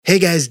Hey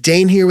guys,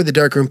 Dane here with the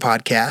Darkroom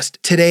Podcast.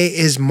 Today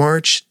is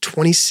March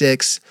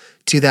 26,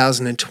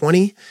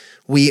 2020.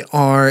 We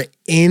are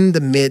in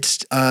the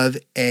midst of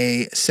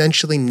a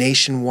essentially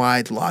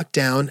nationwide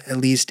lockdown, at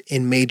least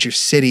in major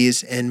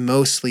cities and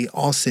mostly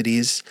all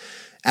cities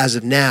as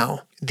of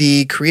now.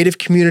 The creative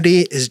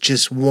community is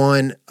just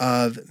one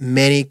of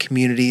many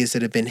communities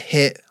that have been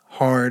hit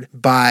hard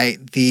by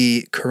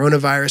the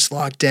coronavirus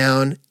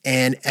lockdown,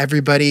 and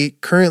everybody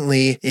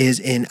currently is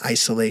in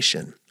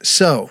isolation.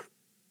 So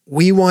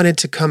we wanted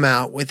to come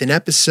out with an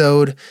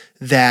episode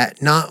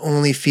that not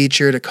only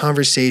featured a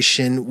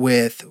conversation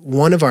with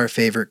one of our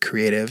favorite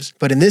creatives,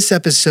 but in this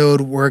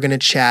episode, we're going to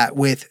chat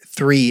with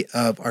three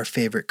of our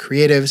favorite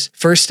creatives.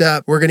 First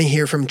up, we're going to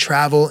hear from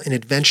travel and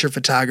adventure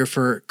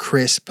photographer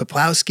Chris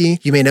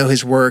Poplawski. You may know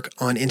his work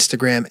on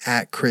Instagram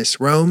at Chris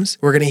Roams.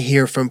 We're going to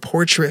hear from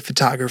portrait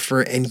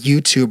photographer and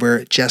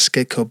YouTuber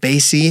Jessica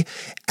Kobeissi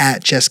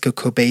at Jessica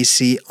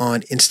Kobeissi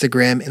on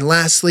Instagram. And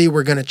lastly,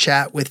 we're going to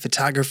chat with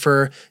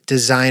photographer,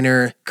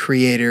 designer,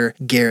 creator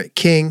Garrett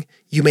King.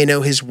 You may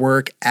know his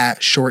work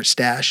at Short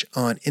Stash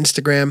on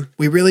Instagram.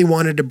 We really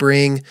wanted to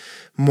bring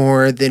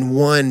more than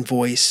one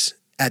voice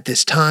at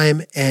this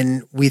time,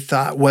 and we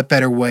thought what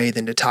better way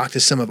than to talk to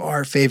some of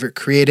our favorite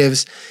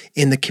creatives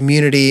in the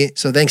community.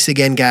 So thanks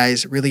again,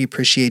 guys. Really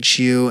appreciate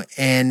you,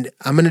 and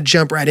I'm going to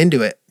jump right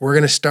into it. We're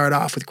going to start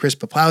off with Chris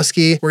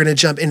Poplawski. We're going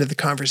to jump into the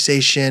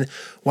conversation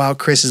while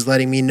Chris is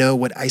letting me know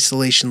what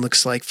isolation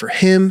looks like for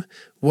him,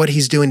 what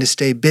he's doing to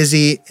stay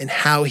busy, and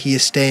how he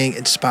is staying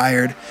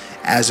inspired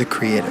as a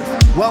creative.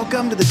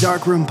 Welcome to the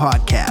Darkroom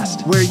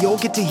Podcast, where you'll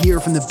get to hear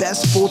from the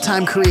best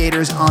full-time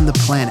creators on the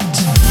planet.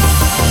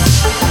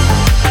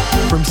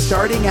 From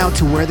starting out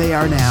to where they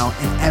are now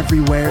and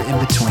everywhere in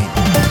between.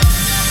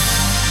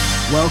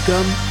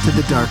 Welcome to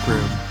the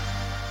Darkroom.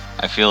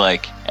 I feel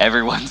like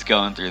everyone's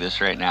going through this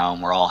right now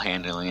and we're all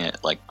handling it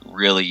like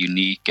really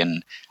unique,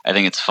 and I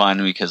think it's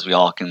fun because we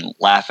all can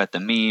laugh at the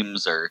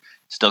memes or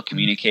still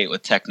communicate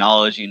with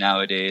technology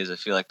nowadays. I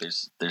feel like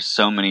there's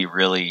so many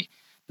really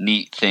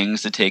neat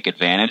things to take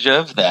advantage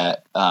of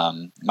that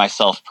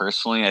myself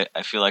personally,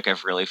 I feel like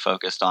I've really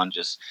focused on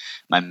just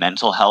my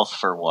mental health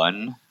for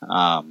one,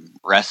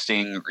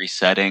 resting,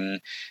 resetting.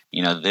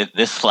 You know,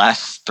 this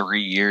last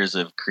 3 years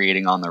of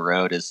creating on the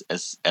road is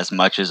as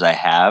much as I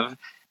have.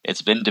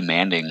 It's been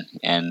demanding,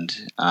 and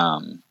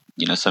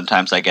you know,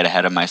 sometimes I get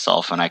ahead of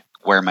myself and I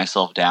wear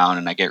myself down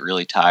and I get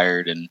really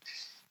tired, and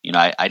you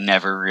know, I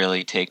never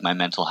really take my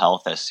mental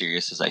health as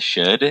serious as I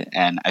should.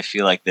 And I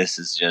feel like this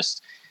is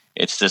just,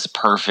 it's this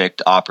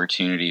perfect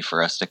opportunity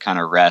for us to kind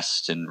of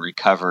rest and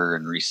recover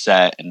and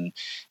reset and,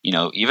 you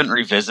know, even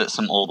revisit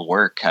some old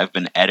work. I've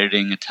been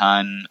editing a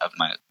ton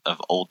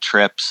of old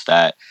trips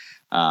that,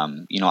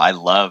 you know, I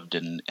loved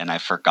and I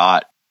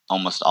forgot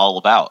almost all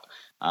about.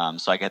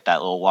 So I get that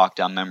little walk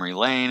down memory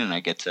lane and I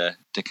get to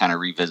kind of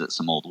revisit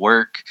some old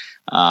work.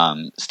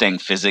 Staying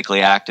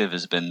physically active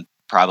has been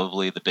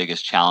probably the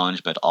biggest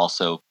challenge, but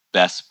also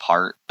best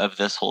part of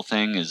this whole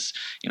thing is,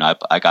 you know,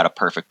 I got a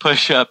perfect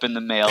push-up in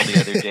the mail the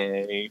other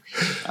day.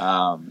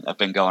 I've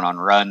been going on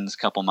runs a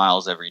couple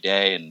miles every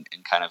day and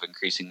kind of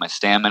increasing my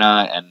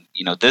stamina. And,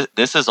 you know,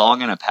 this is all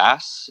going to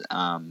pass.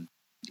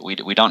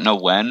 We don't know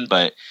when,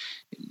 but,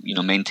 you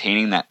know,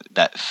 maintaining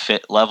that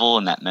fit level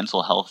and that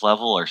mental health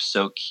level are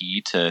so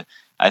key to,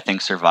 I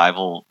think,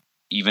 survival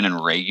even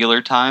in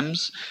regular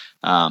times.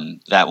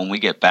 That when we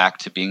get back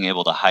to being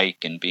able to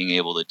hike and being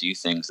able to do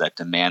things that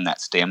demand that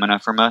stamina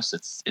from us,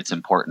 it's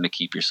important to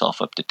keep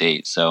yourself up to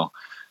date. So,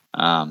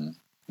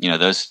 you know,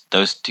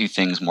 those two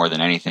things more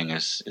than anything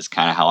is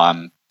kind of how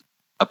I'm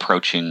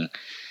approaching,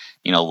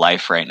 you know,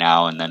 life right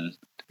now. And then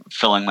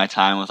filling my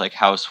time with like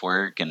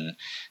housework and,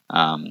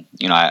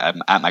 you know,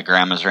 I'm at my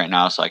grandma's right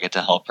now, so I get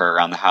to help her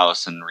around the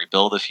house and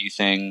rebuild a few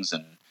things.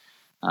 And,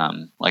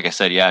 like I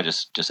said, yeah,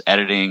 just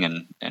editing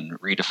and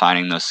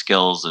redefining those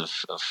skills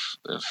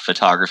of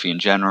photography in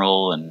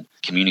general and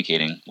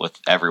communicating with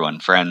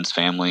everyone, friends,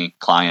 family,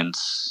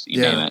 clients,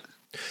 you name it.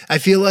 I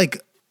feel like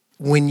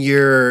when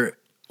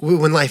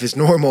life is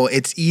normal,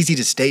 it's easy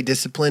to stay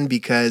disciplined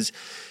because,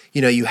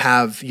 you know, you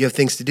have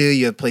things to do,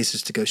 you have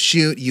places to go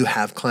shoot, you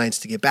have clients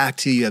to get back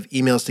to, you have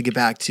emails to get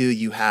back to,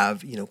 you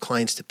have, you know,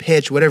 clients to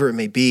pitch, whatever it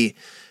may be.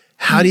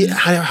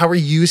 How are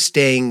you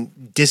staying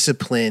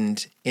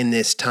disciplined in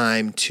this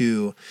time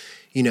to,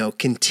 you know,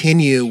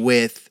 continue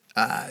with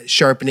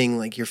sharpening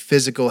like your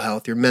physical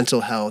health, your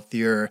mental health,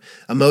 your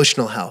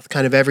emotional health,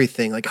 kind of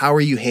everything? Like, how are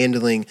you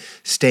handling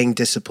staying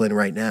disciplined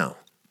right now?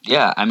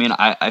 Yeah, I mean,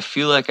 I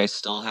feel like I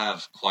still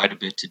have quite a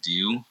bit to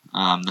do.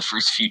 The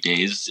first few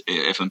days,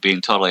 if I'm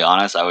being totally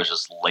honest, I was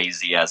just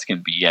lazy as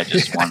can be. I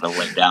just wanted to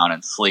lay down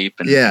and sleep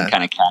and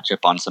kind of catch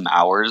up on some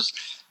hours.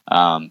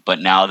 But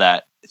now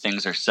that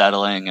things are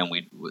settling and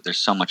there's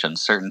so much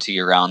uncertainty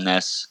around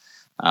this,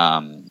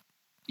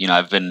 you know,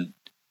 I've been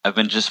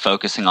just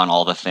focusing on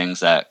all the things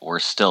that were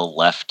still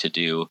left to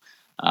do.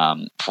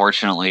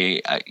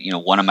 Fortunately, you know,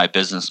 one of my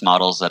business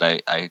models that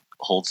I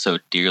hold so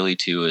dearly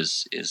to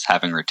is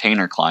having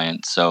retainer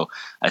clients. So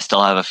I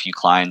still have a few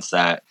clients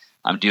that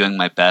I'm doing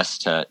my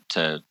best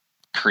to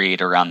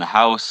create around the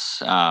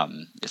house.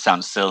 It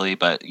sounds silly,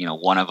 but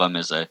one of them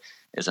is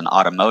an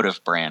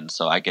automotive brand,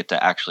 so I get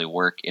to actually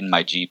work in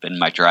my Jeep in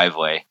my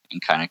driveway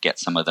and kind of get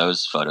some of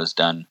those photos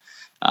done.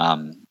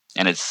 And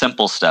it's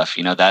simple stuff,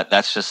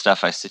 that's just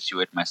stuff I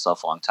situated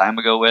myself a long time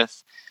ago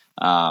with.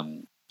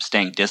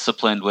 Staying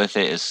disciplined with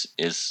it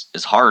is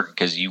hard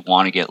because you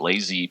want to get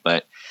lazy,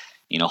 but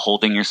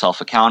holding yourself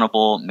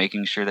accountable,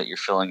 making sure that you're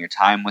filling your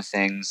time with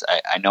things.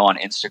 I know on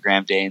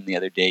Instagram Day and the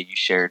other day you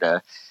shared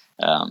a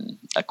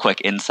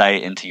quick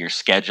insight into your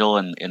schedule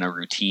and in a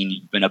routine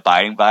you've been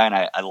abiding by. And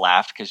I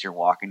laughed because you're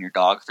walking your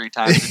dog 3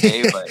 times a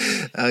day, but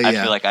Oh, yeah. I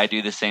feel like I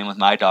do the same with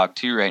my dog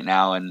too right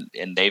now. And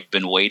they've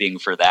been waiting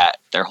for that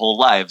their whole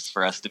lives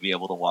for us to be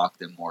able to walk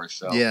them more.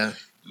 So, Yeah.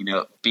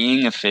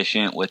 Being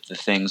efficient with the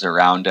things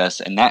around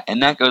us, and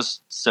that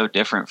goes so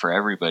different for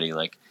everybody.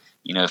 Like,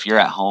 if you're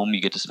at home,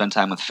 you get to spend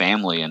time with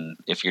family. And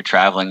if you're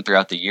traveling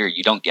throughout the year,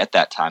 you don't get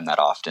that time that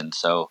often.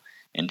 So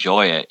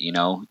enjoy it,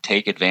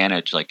 take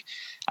advantage. Like,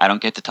 I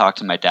don't get to talk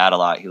to my dad a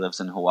lot. He lives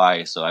in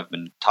Hawaii, so I've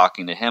been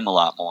talking to him a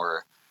lot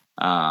more.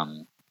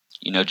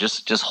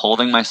 Just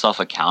holding myself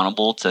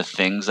accountable to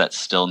things that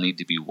still need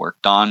to be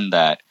worked on,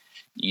 that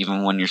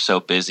even when you're so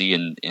busy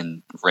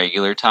in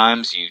regular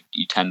times,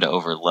 you tend to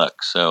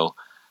overlook. So,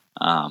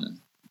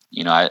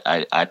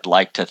 I'd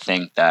like to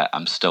think that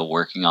I'm still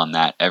working on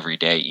that every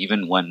day,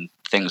 even when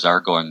things are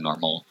going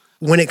normal.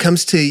 When it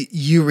comes to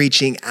you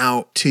reaching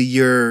out to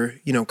your,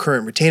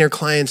 current retainer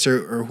clients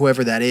or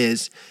whoever that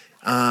is,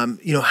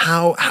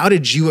 how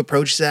did you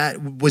approach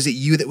that? Was it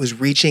you that was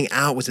reaching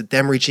out? Was it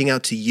them reaching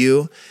out to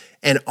you?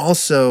 And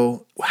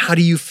also, how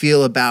do you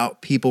feel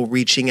about people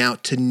reaching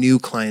out to new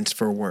clients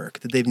for work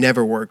that they've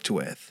never worked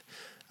with?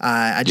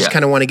 I just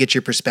kind of want to get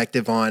your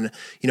perspective on,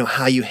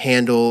 how you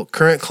handle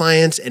current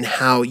clients and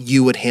how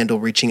you would handle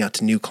reaching out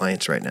to new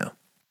clients right now.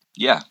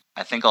 Yeah,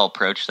 I think I'll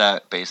approach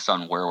that based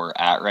on where we're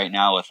at right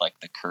now with like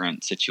the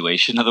current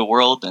situation of the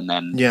world. And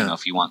then,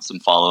 if you want some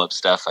follow-up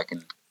stuff, I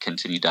can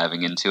continue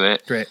diving into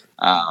it. Great.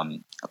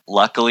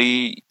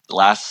 Luckily,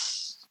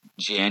 last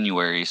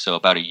January, so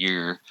about a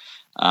year,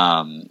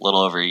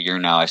 little over a year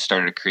now, I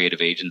started a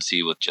creative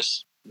agency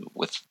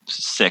with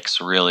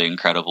 6 really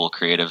incredible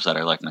creatives that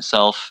are like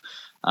myself.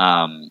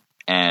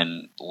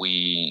 And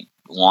we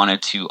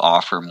wanted to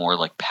offer more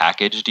like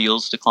package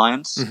deals to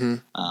clients. Mm-hmm.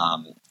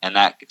 And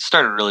that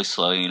started really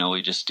slow.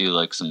 We just do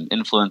like some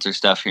influencer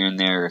stuff here and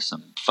there,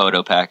 some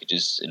photo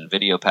packages and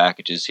video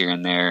packages here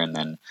and there. And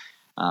then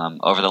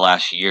over the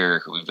last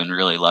year, we've been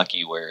really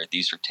lucky where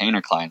these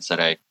retainer clients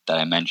that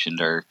I mentioned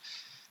are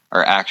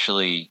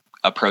actually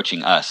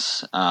approaching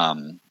us.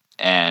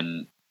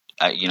 And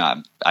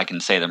I can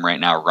say them right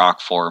now.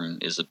 Rockform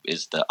is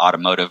the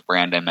automotive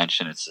brand I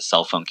mentioned. It's a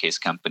cell phone case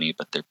company,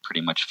 but they're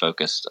pretty much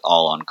focused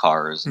all on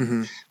cars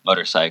and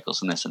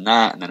motorcycles and this and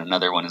that. And then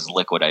another one is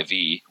Liquid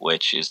IV,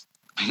 which is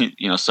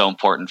so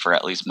important for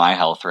at least my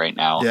health right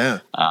now. Yeah.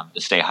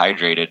 To stay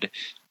hydrated,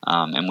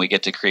 and we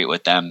get to create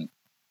with them,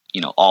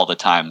 all the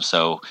time.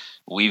 So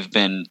we've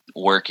been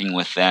working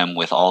with them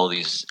with all of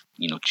these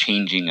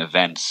changing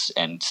events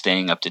and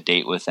staying up to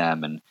date with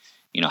them, and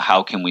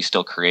how can we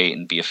still create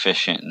and be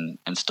efficient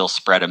and still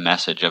spread a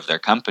message of their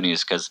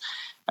companies? Because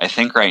I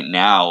think right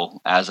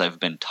now, as I've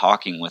been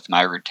talking with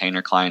my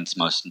retainer clients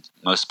most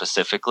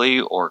specifically,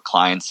 or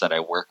clients that I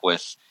work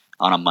with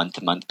on a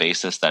month-to-month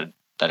basis that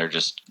are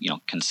just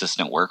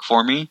consistent work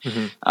for me,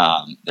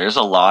 there's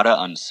a lot of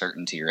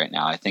uncertainty right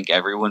now. I think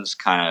everyone's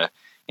kind of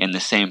in the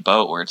same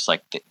boat where it's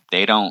like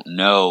they don't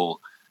know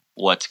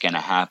what's going to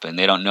happen.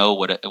 They don't know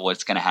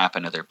what's going to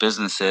happen to their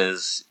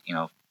businesses.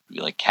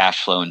 Like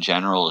cash flow in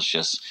general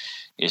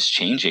is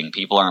changing.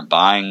 People aren't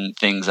buying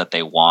things that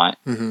they want.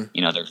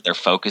 They're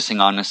focusing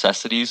on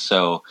necessities.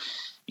 So,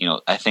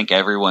 I think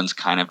everyone's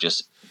kind of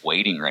just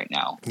waiting right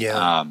now.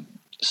 Yeah.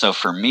 So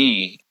for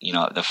me,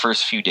 the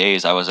first few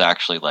days I was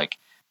actually like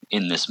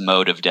in this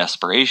mode of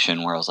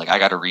desperation where I was like, I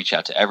got to reach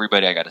out to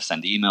everybody. I got to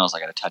send emails. I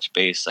got to touch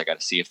base. I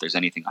got to see if there's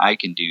anything I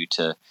can do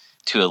to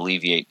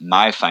alleviate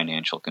my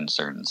financial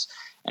concerns.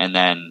 And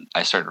then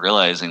I started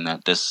realizing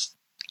that this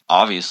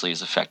obviously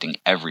is affecting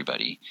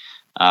everybody.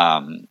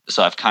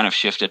 So I've kind of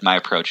shifted my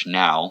approach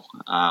now,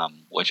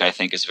 which I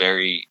think is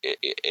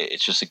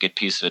it's just a good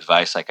piece of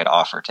advice I could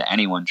offer to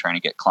anyone trying to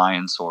get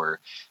clients or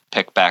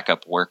pick back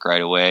up work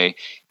right away,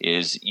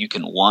 is you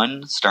can,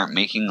 one, start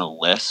making a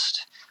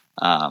list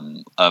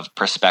of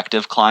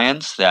prospective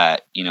clients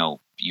that,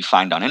 you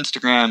find on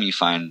Instagram, you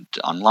find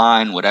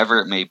online, whatever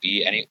it may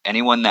be,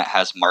 anyone that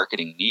has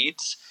marketing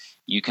needs.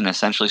 You can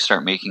essentially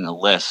start making a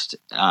list,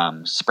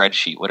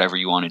 spreadsheet, whatever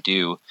you want to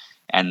do,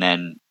 and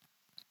then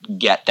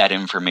get that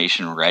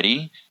information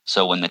ready.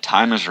 So when the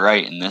time is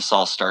right and this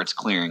all starts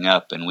clearing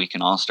up and we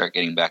can all start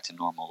getting back to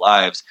normal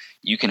lives,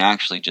 you can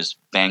actually just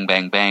bang,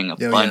 bang, bang a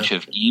bunch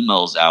of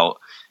emails out.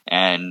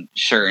 And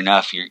sure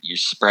enough, you're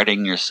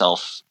spreading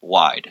yourself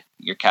wide.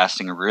 You're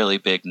casting a really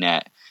big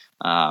net.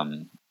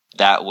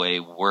 That way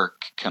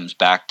work comes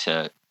back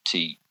to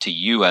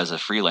you as a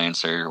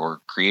freelancer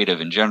or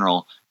creative in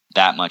general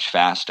that much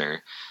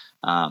faster.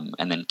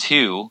 And then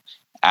 2,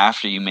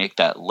 after you make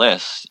that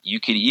list, you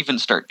could even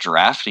start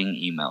drafting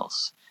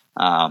emails.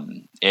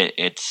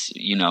 It's,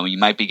 you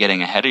might be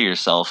getting ahead of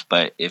yourself,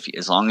 but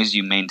as long as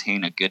you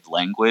maintain a good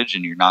language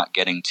and you're not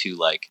getting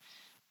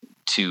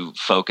too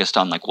focused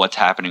on like what's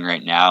happening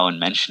right now and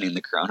mentioning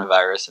the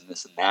coronavirus and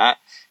this and that,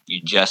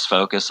 you just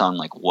focus on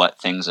like what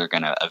things are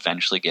going to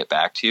eventually get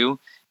back to,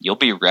 you'll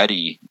be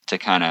ready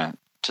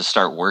to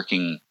start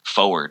working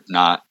forward,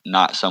 not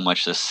so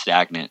much the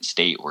stagnant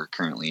state we're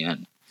currently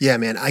in. Yeah,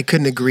 man, I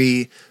couldn't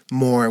agree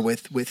more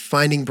with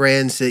finding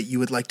brands that you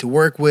would like to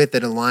work with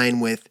that align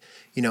with,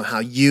 how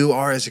you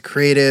are as a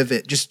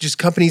creative. Just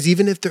companies,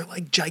 even if they're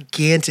like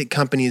gigantic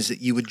companies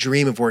that you would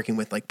dream of working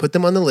with, like put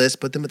them on the list,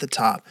 put them at the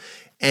top.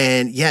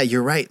 And yeah,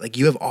 you're right. Like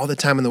you have all the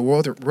time in the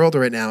world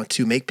right now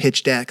to make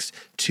pitch decks,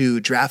 to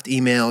draft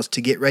emails,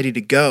 to get ready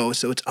to go.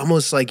 So it's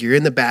almost like you're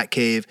in the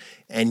Batcave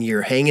and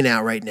you're hanging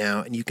out right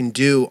now, and you can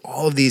do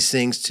all of these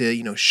things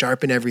to,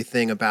 sharpen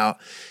everything about,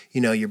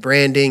 your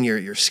branding,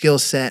 your skill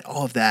set,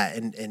 all of that,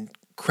 and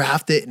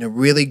craft it in a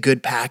really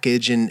good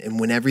package. And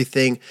when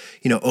everything,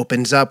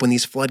 opens up, when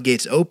these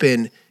floodgates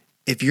open,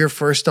 if you're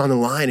first on the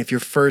line, if you're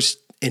first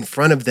in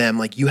front of them,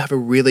 like you have a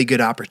really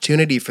good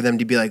opportunity for them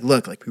to be like,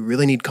 look, like we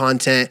really need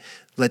content.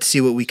 Let's see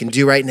what we can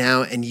do right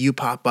now. And you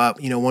pop up,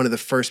 one of the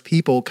first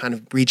people kind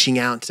of reaching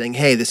out and saying,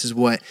 hey, this is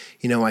what,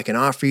 I can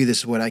offer you. This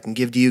is what I can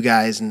give to you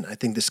guys. And I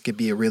think this could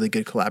be a really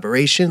good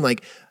collaboration.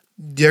 Like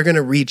they're going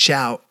to reach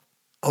out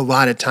a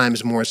lot of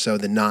times more so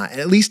than not, and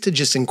at least to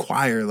just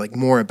inquire like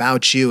more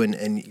about you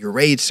and your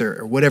rates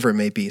or whatever it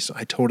may be. So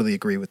I totally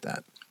agree with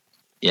that.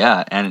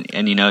 Yeah. And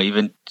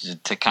even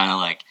to kind of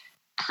like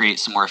create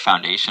some more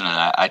foundation of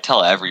that, I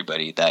tell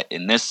everybody that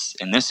in this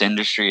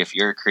industry, if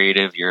you're a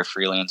creative, you're a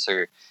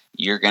freelancer,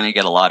 you're going to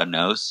get a lot of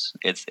no's.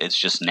 It's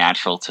just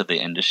natural to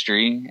the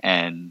industry,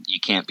 and you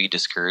can't be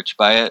discouraged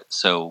by it.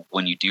 So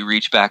when you do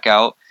reach back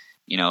out,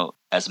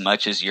 as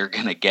much as you're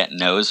going to get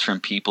no's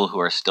from people who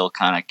are still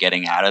kind of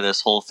getting out of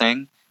this whole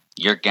thing,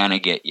 you're going to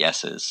get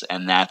yeses.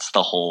 And that's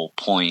the whole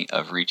point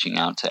of reaching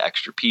out to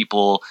extra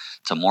people,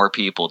 to more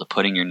people, to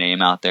putting your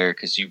name out there,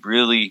 because you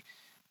really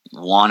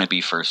want to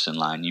be first in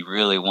line. You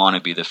really want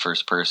to be the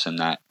first person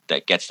that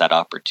gets that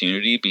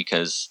opportunity,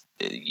 because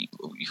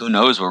who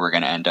knows where we're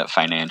going to end up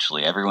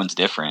financially. Everyone's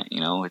different.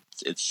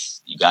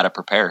 It's you got to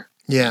prepare.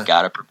 Yeah. You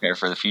got to prepare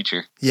for the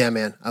future. Yeah,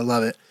 man. I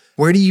love it.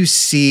 Where do you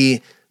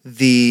see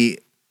the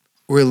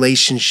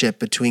relationship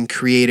between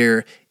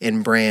creator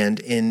and brand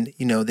in,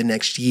 the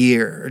next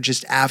year, or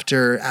just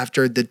after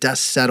the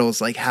dust settles?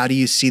 Like, how do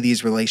you see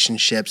these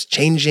relationships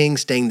changing,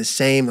 staying the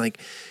same? Like,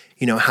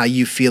 how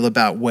you feel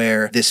about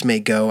where this may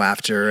go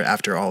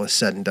after all is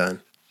said and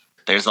done?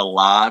 There's a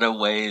lot of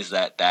ways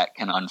that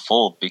can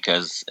unfold,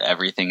 because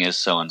everything is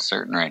so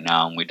uncertain right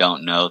now, and we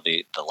don't know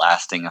the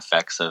lasting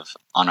effects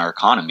on our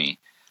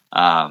economy.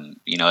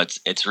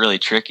 It's really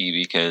tricky,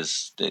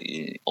 because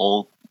the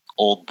old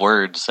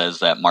word says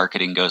that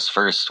marketing goes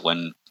first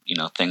when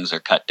things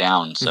are cut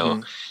down.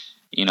 So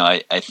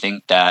I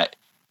think that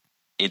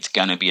it's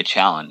going to be a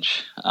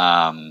challenge.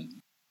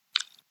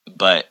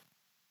 But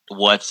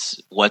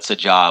what's a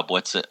job?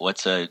 What's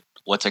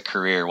a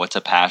career? What's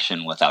a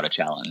passion without a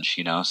challenge?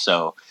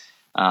 So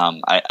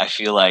I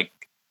feel like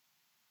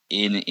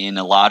in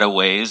a lot of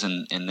ways,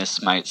 and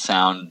this might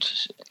sound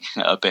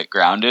a bit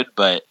grounded,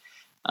 but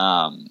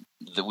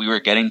that we were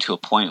getting to a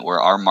point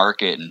where our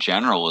market in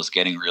general was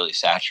getting really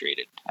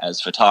saturated as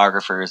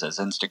photographers, as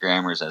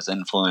Instagrammers, as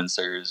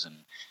influencers. And,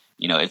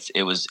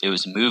 it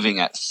was moving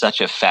at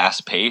such a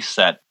fast pace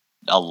that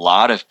a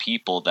lot of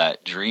people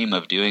that dream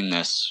of doing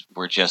this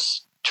were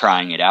just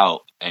trying it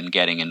out and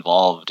getting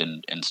involved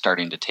and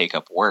starting to take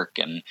up work.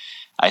 And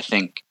I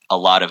think a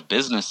lot of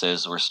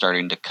businesses were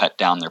starting to cut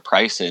down their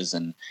prices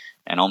and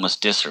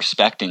almost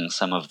disrespecting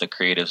some of the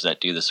creatives that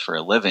do this for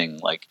a living.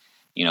 Like,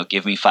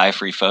 give me 5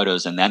 free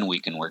photos and then we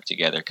can work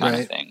together kind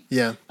of thing.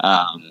 Yeah.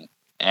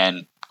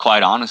 And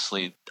quite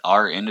honestly,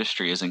 our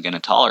industry isn't going to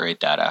tolerate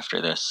that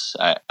after this.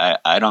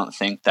 I don't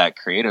think that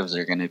creatives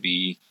are going to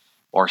be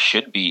or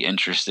should be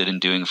interested in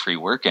doing free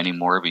work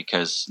anymore,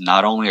 because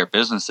not only are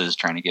businesses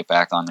trying to get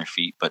back on their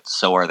feet, but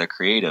so are the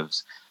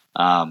creatives.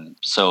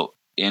 So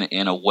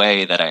in a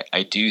way that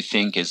I do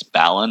think is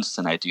balanced,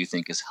 and I do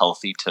think is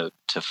healthy to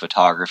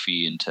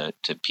photography and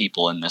to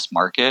people in this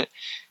market,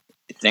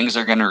 things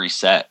are going to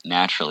reset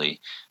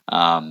naturally.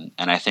 And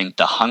I think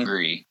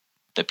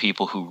the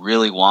people who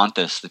really want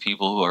this, the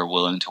people who are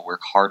willing to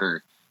work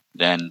harder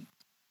than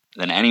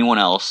anyone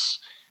else,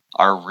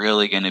 are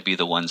really going to be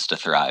the ones to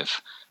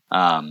thrive.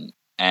 And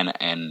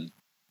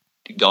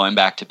going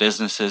back to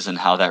businesses and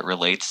how that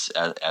relates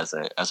as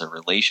a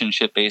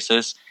relationship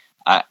basis,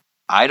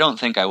 I don't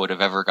think I would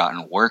have ever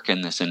gotten work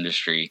in this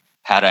industry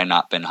had I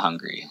not been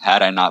hungry,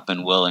 had I not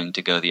been willing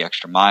to go the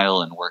extra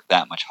mile and work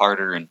that much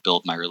harder and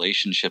build my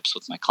relationships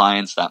with my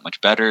clients that much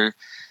better.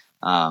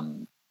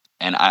 And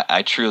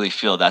I truly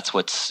feel that's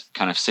what's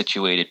kind of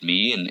situated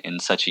me in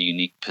such a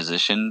unique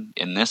position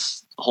in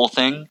this whole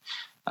thing,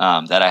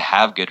 that I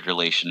have good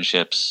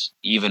relationships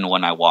even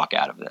when I walk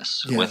out of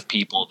this with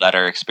people that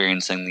are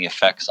experiencing the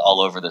effects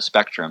all over the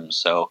spectrum.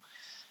 So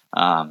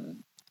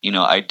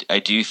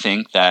I do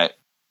think that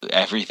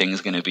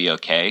everything's going to be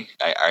okay.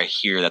 I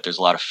hear that there's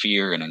a lot of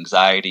fear and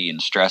anxiety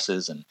and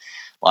stresses and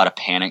a lot of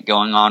panic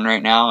going on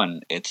right now,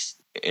 and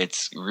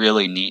it's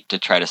really neat to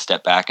try to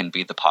step back and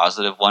be the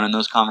positive one in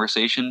those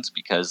conversations,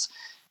 because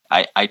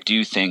I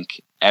do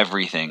think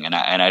everything, and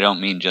I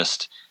don't mean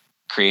just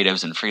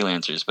creatives and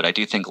freelancers, but I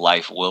do think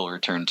life will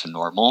return to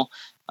normal.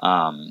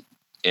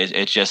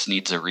 It just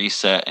needs a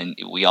reset, and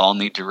we all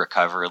need to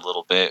recover a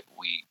little bit.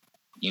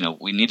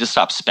 We need to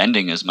stop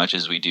spending as much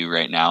as we do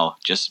right now,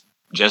 just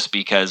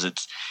because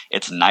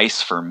it's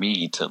nice for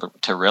me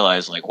to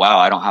realize, like, wow,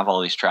 I don't have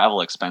all these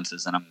travel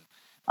expenses, and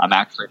I'm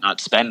actually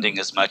not spending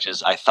as much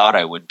as I thought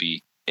I would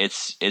be.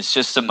 It's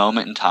just a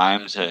moment in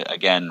time to,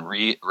 again,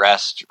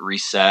 rest,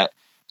 reset,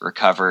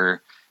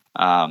 recover,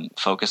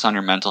 focus on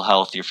your mental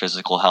health, your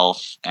physical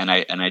health, and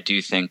I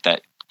do think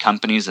that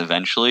companies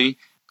eventually,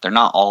 they're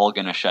not all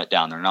going to shut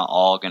down. They're not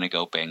all going to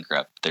go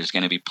bankrupt. There's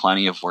going to be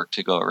plenty of work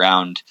to go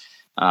around.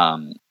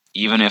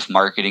 Even if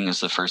marketing is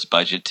the first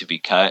budget to be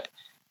cut,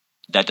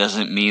 that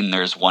doesn't mean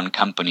there's one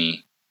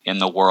company in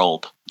the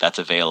world that's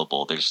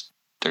available.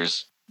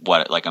 There's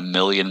what, like 1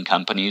 million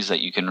companies that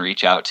you can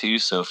reach out to.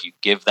 So if you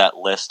give that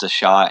list a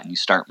shot and you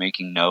start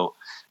making note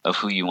of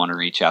who you want to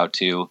reach out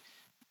to,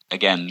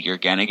 again, you're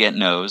going to get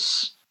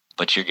no's,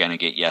 but you're going to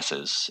get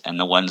yeses. And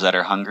the ones that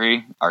are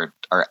hungry are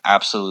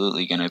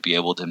absolutely going to be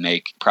able to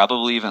make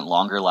probably even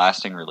longer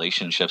lasting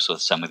relationships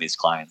with some of these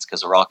clients,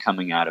 because we're all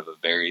coming out of a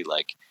very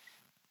like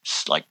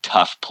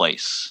tough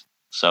place.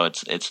 So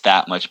it's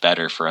that much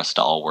better for us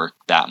to all work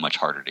that much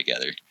harder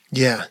together.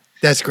 Yeah,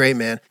 that's great,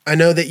 man. I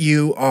know that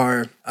you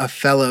are a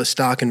fellow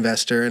stock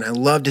investor, and I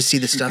love to see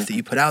the stuff that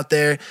you put out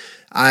there.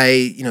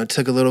 I,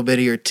 took a little bit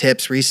of your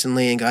tips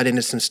recently and got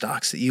into some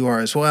stocks that you are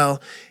as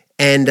well.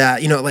 And,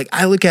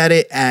 I look at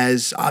it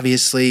as,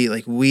 obviously,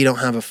 like, we don't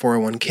have a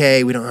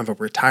 401k, we don't have a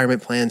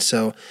retirement plan.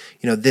 So,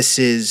 this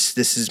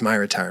is my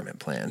retirement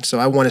plan. So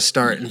I want to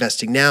start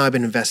investing now. I've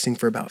been investing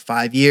for about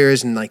 5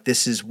 years, and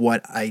this is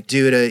what I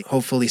do to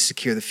hopefully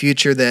secure the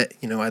future that,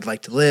 I'd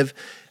like to live.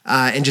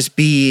 And just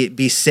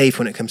be safe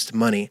when it comes to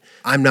money.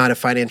 I'm not a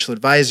financial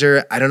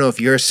advisor. I don't know if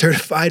you're a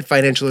certified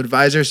financial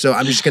advisor, so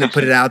I'm just going to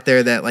put it out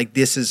there that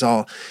this is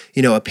all,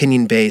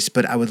 opinion based,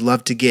 but I would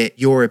love to get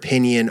your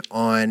opinion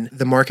on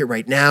the market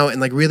right now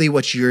and really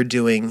what you're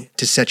doing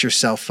to set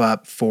yourself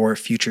up for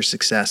future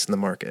success in the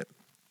market.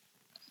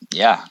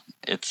 Yeah,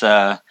 it's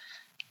I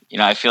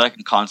feel like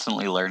I'm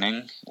constantly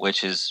learning,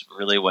 which is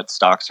really what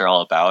stocks are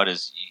all about.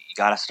 Is you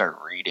got to start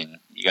reading.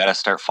 You got to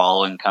start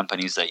following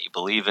companies that you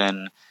believe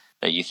in,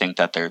 that you think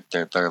that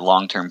their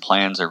long-term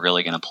plans are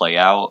really going to play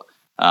out,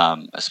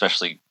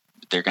 especially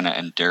they're going to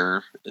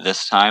endure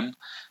this time.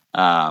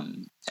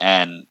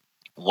 And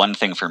one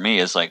thing for me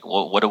is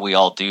what do we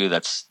all do?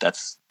 That's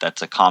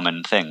a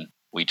common thing.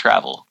 We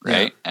travel,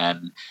 right? Yeah.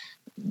 And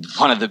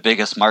one of the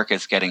biggest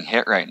markets getting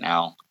hit right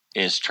now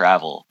is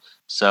travel.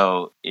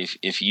 So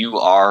if you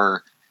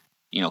are,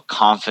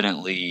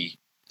 confidently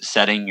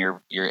setting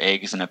your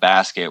eggs in a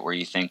basket where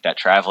you think that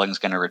traveling is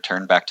going to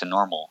return back to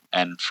normal.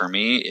 And for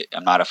me,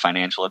 I'm not a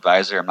financial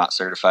advisor. I'm not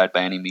certified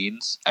by any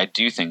means. I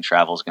do think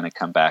travel is going to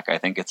come back. I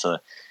think it's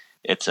a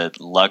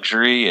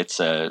luxury. It's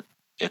a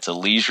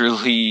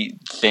leisurely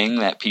thing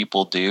that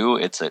people do.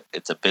 It's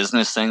a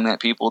business thing that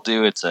people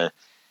do. It's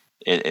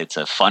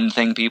a fun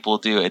thing people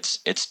do.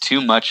 It's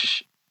too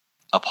much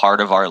a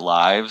part of our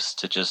lives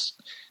to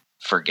just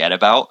forget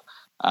about.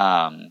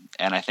 And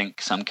I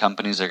think some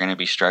companies are going to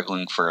be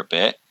struggling for a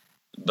bit.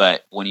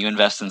 But when you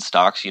invest in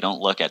stocks, you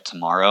don't look at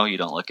tomorrow. You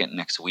don't look at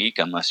next week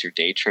unless you're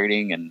day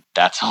trading. And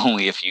that's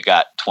only if you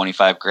got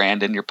 25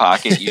 grand in your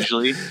pocket,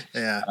 usually.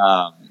 Yeah.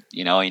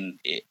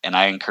 And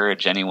I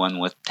encourage anyone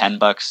with $10,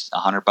 $100,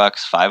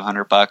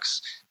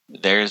 $500,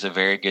 there's a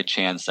very good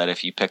chance that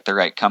if you pick the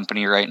right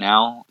company right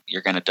now,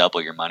 you're going to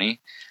double your money.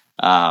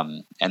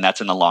 And that's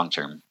in the long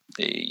term.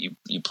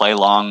 You play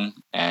long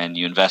and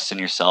you invest in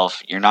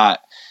yourself.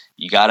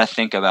 You got to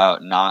think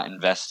about not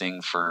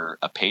investing for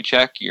a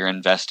paycheck. You're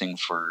investing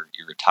for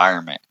your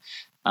retirement.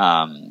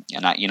 And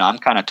I'm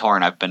kind of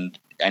torn.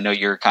 I know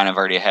you're kind of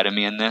already ahead of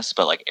me in this,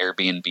 but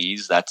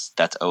Airbnbs,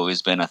 that's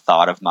always been a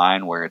thought of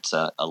mine, where it's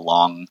a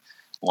long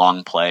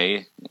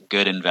play,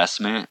 good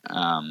investment.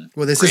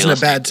 Well, this isn't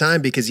a bad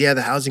time because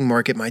the housing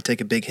market might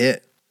take a big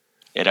hit.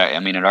 It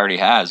already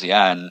has.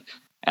 Yeah.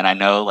 And I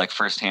know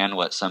firsthand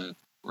what some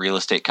real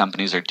estate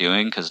companies are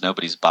doing, because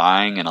nobody's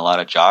buying and a lot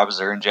of jobs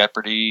are in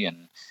jeopardy.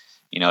 And,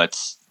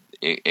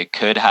 it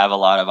could have a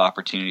lot of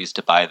opportunities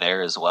to buy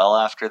there as well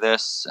after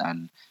this.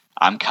 And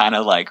I'm kind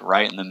of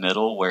right in the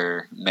middle,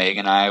 where Meg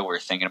and I were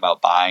thinking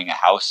about buying a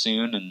house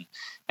soon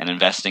and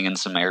investing in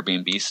some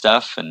Airbnb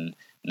stuff. And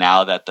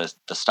now that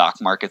the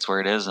stock market's where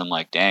it is, I'm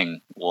like,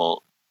 dang,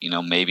 well,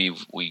 maybe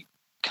we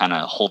kind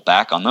of hold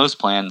back on those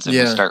plans and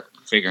we start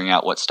figuring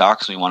out what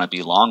stocks we want to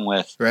be long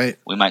with. Right.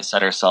 We might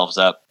set ourselves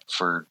up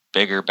for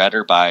bigger,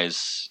 better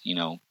buys,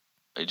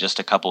 just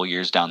a couple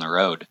years down the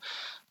road.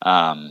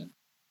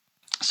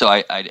 So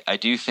I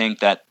do think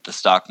that the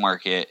stock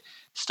market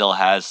still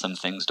has some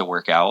things to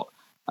work out.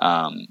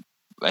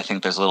 I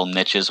think there's little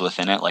niches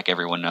within it. Like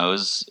everyone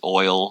knows,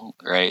 oil,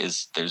 right?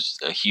 There's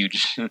a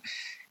huge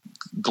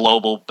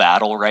global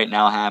battle right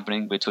now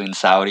happening between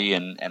Saudi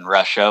and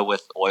Russia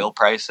with oil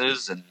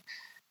prices. And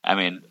I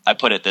mean, I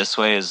put it this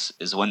way: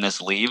 is when this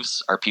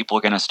leaves, are people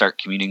going to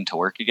start commuting to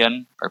work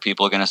again? Are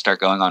people going to start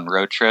going on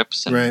road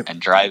trips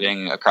and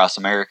driving across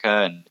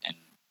America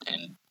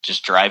and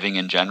just driving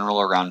in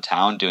general around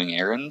town doing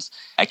errands?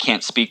 I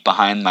can't speak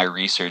behind my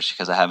research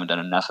because I haven't done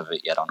enough of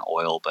it yet on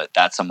oil, but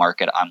that's a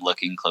market I'm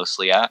looking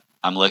closely at.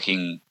 I'm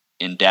looking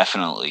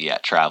indefinitely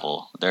at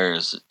travel.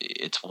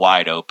 It's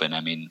wide open.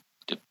 I mean,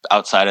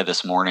 outside of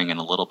this morning and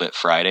a little bit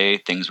Friday,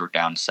 things were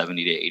down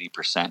 70 to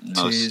 80% in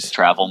most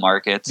travel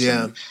markets.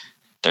 Yeah. And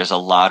there's a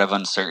lot of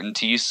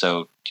uncertainty.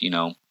 So,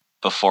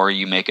 before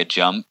you make a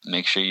jump,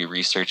 make sure you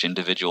research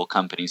individual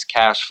companies'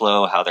 cash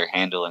flow, how they're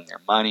handling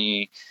their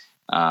money.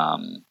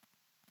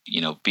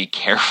 Be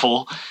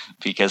careful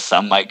because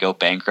some might go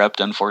bankrupt,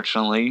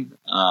 unfortunately.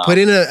 Put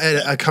in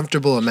a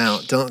comfortable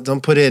amount.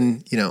 Don't put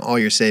in, all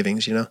your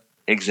savings,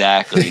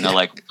 Exactly.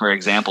 Like for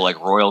example, like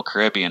Royal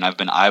Caribbean, I've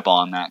been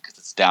eyeballing that because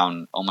it's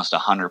down almost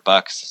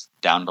 $100,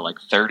 down to like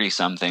 30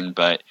 something.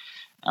 But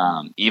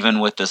even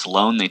with this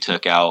loan they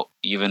took out,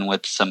 even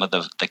with some of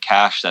the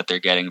cash that they're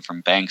getting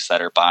from banks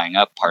that are buying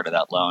up part of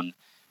that loan,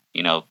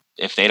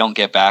 if they don't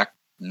get back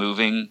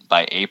moving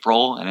by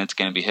April, and it's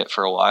going to be hit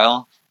for a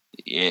while,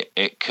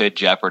 it could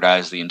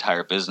jeopardize the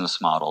entire business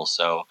model.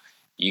 So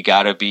you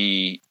got to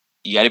be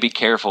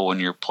careful when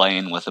you're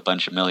playing with a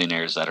bunch of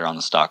millionaires that are on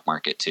the stock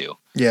market too.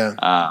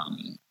 Yeah.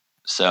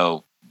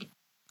 So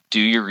do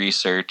your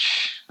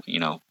research,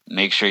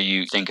 make sure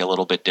you think a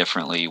little bit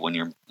differently when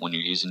you're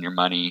using your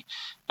money.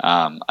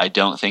 I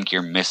don't think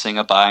you're missing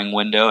a buying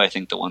window. I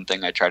think the one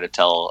thing I try to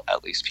tell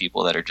at least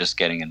people that are just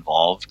getting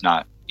involved,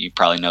 you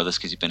probably know this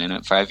because you've been in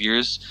it 5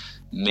 years,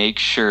 make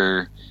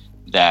sure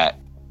that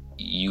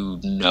you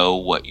know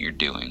what you're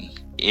doing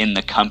in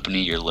the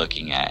company you're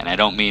looking at. And I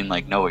don't mean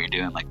like know what you're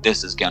doing, like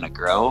this is going to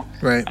grow.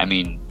 Right. I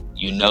mean,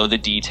 the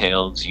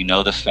details,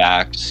 the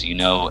facts,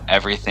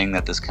 everything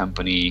that this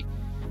company,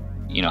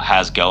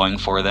 has going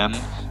for them.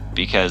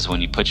 Because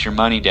when you put your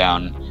money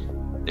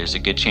down, there's a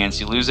good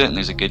chance you lose it, and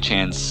there's a good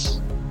chance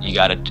you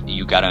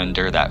gotta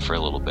endure that for a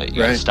little bit.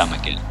 You gotta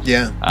stomach it.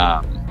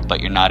 Yeah.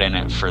 But you're not in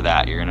it for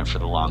that. You're in it for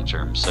the long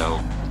term.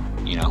 So,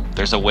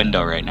 there's a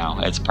window right now.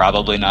 It's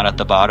probably not at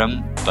the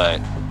bottom, but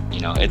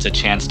it's a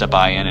chance to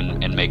buy in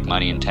and make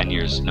money in 10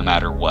 years, no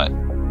matter what.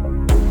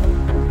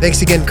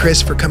 Thanks again,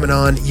 Chris, for coming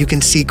on. You can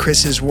see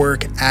Chris's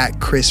work at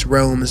Chris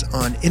Romes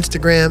on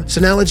Instagram.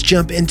 So now let's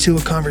jump into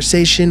a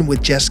conversation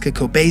with Jessica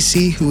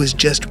Kobeissi, who was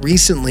just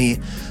recently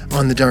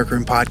on the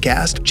Darkroom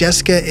podcast.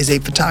 Jessica is a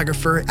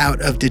photographer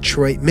out of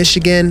Detroit,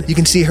 Michigan. You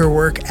can see her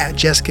work at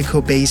Jessica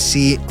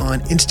Kobeissi on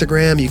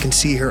Instagram. You can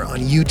see her on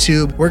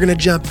YouTube. We're going to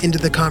jump into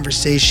the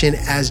conversation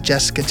as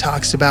Jessica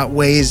talks about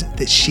ways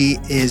that she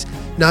is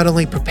not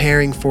only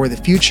preparing for the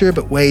future,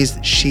 but ways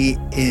that she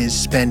is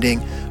spending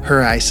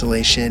her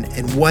isolation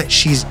and what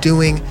she's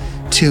doing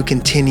to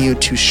continue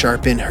to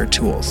sharpen her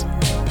tools.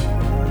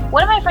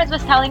 One of my friends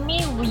was telling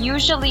me we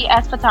usually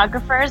as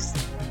photographers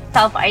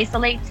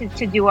self-isolate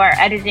to do our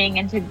editing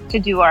and to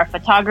do our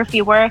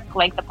photography work,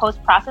 like the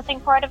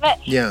post-processing part of it.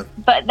 Yeah.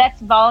 But that's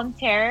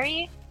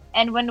voluntary.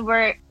 And when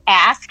we're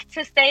asked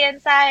to stay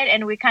inside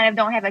and we kind of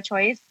don't have a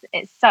choice,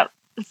 so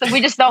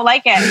we just don't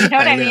like it. You know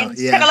what I mean?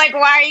 It's kind of like,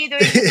 why are you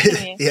doing this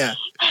to me? Yeah.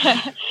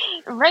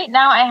 Right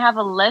now, I have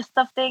a list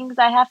of things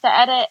I have to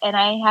edit, and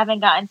I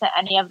haven't gotten to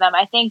any of them.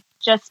 I think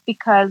just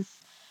because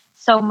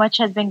so much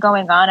has been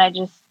going on, I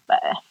just...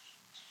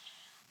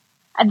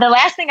 the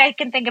last thing I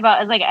can think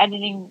about is like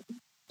editing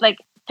like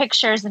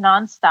pictures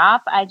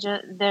nonstop.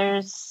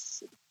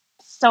 There's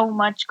so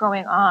much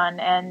going on,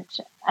 and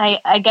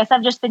I guess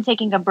I've just been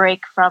taking a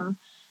break from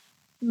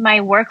my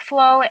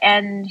workflow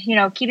and,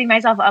 keeping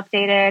myself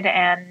updated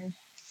and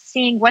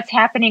seeing what's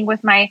happening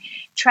with my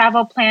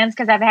travel plans,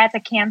 because I've had to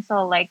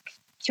cancel like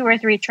 2 or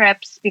 3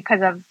 trips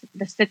because of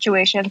the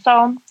situation.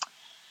 So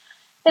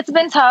it's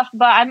been tough,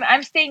 but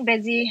I'm staying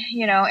busy.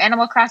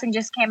 Animal Crossing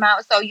just came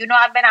out, so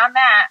I've been on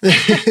that.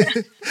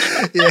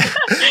 Yeah.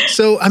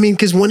 So I mean,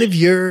 because one of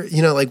your,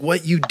 like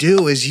what you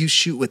do is you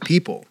shoot with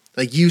people.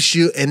 Like you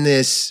shoot in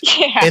this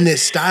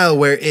style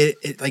where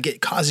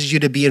it causes you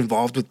to be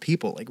involved with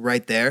people, like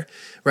right there,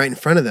 right in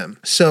front of them.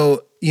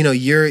 So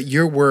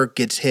your work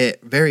gets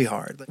hit very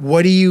hard.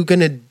 What are you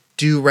gonna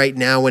do right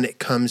now when it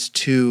comes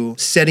to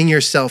setting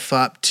yourself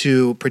up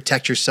to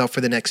protect yourself for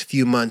the next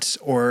few months,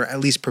 or at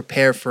least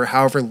prepare for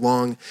however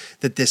long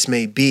that this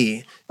may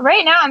be?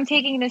 Right now, I'm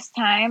taking this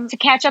time to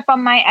catch up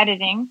on my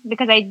editing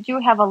because I do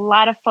have a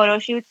lot of photo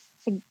shoots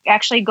to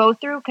actually go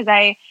through, because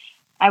I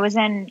was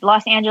in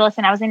Los Angeles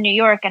and I was in New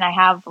York, and I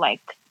have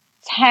like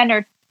 10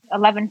 or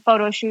 11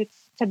 photo shoots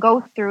to go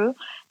through.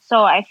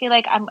 So I feel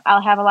like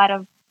I'll have a lot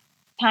of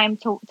time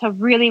to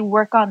really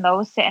work on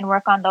those, sit and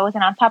work on those.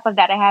 And on top of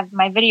that, I have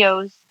my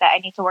videos that I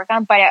need to work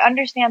on. But I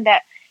understand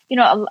that,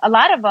 a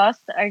lot of us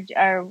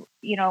are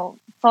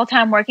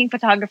full-time working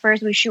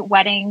photographers. We shoot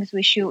weddings,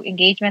 we shoot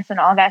engagements and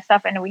all that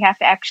stuff, and we have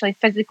to actually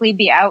physically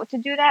be out to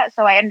do that.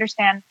 So I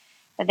understand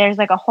that there's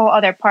like a whole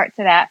other part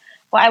to that.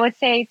 What I would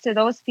say to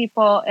those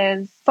people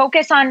is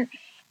focus on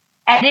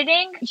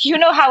editing. You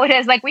know how it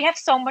is. Like, we have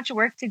so much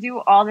work to do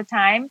all the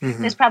time.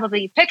 Mm-hmm. There's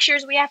probably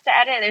pictures we have to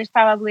edit. There's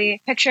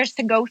probably pictures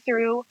to go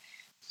through.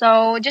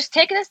 So just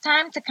take this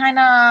time to kind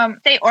of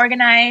stay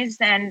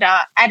organized and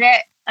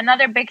edit.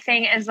 Another big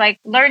thing is like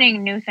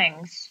learning new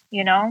things,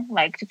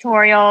 like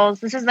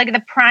tutorials. This is like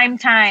the prime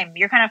time.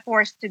 You're kind of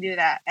forced to do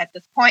that at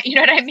this point. You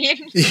know what I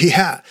mean?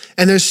 Yeah.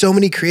 And there's so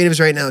many creatives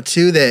right now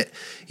too that,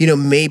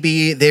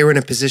 maybe they were in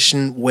a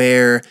position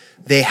where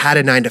they had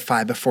a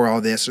 9-to-5 before all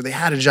this, or they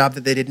had a job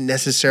that they didn't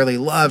necessarily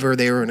love, or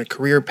they were in a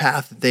career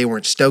path that they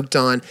weren't stoked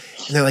on.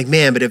 And they're like,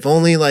 man, but if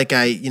only like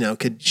I,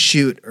 could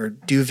shoot or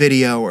do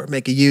video or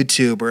make a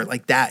YouTube, or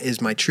like that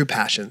is my true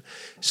passion.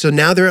 So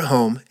now they're at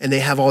home and they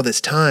have all this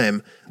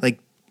time. Like,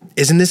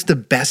 isn't this the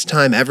best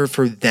time ever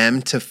for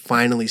them to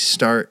finally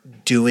start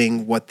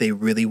doing what they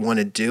really want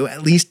to do?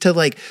 At least to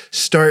like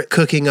start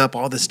cooking up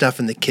all the stuff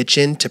in the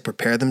kitchen to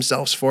prepare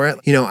themselves for it.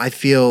 I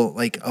feel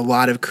like a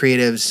lot of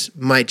creatives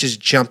might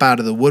just jump out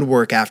of the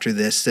woodwork after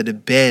this that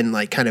have been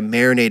like kind of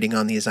marinating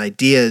on these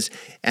ideas,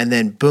 and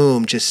then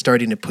boom, just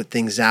starting to put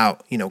things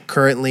out,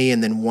 currently.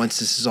 And then once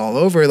this is all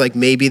over, like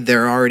maybe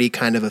they're already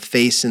kind of a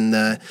face in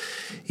the,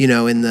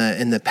 in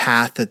the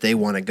path that they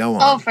want to go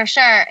on. Oh, for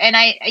sure. And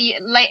I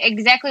like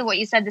exactly what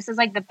you said. This is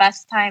like the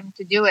best time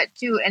to do it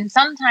too. And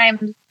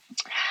sometimes,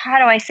 how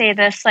do I say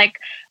this? Like,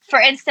 for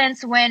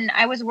instance, when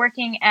I was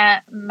working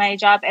at my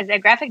job as a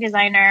graphic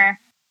designer,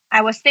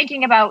 I was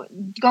thinking about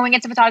going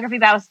into photography,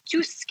 but I was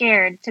too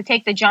scared to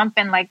take the jump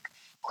and like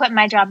quit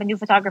my job and do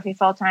photography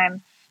full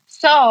time.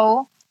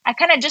 So I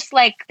kind of just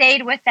like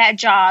stayed with that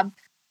job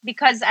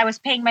because I was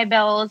paying my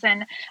bills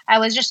and I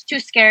was just too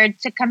scared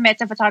to commit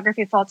to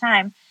photography full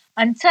time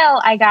until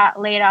I got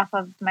laid off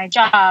of my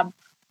job.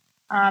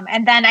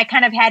 And then I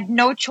kind of had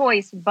no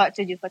choice but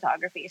to do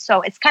photography.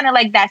 So it's kind of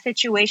like that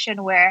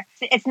situation where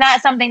it's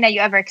not something that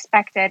you ever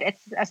expected. It's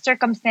a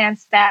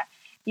circumstance that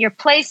you're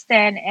placed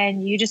in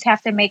and you just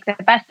have to make the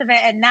best of it.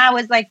 And now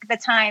is like the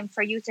time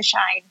for you to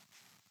shine,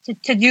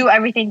 to do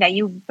everything that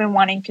you've been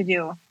wanting to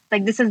do.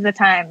 Like, this is the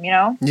time,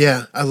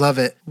 Yeah, I love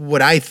it.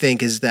 What I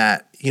think is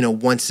that,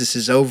 once this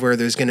is over,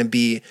 there's going to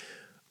be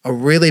a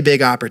really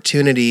big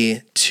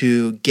opportunity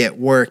to get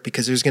work,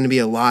 because there's going to be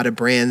a lot of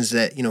brands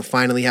that,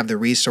 finally have the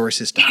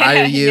resources to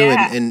hire you.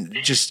 Yeah. and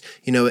just,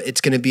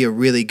 it's going to be a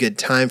really good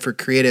time for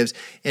creatives.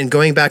 And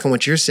going back on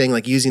what you're saying,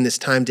 like using this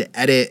time to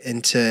edit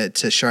and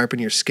to sharpen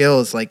your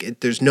skills, like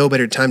there's no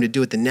better time to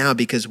do it than now,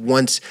 because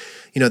once,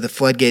 the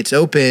floodgates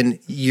open,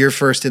 you're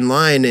first in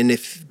line. And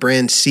if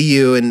brands see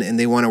you and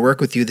they want to work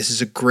with you, this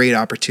is a great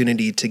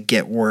opportunity to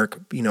get work,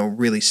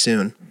 really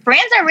soon.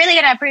 Brands are really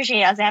going to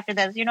appreciate us after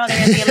this. They're going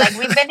to be like,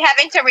 we've been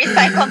having to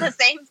recycle the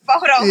same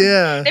photos.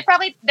 Yeah. They're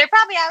probably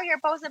out here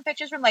posting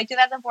pictures from like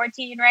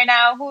 2014 right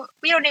now. Who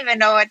we don't even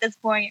know at this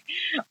point.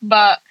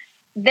 But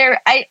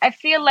I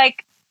feel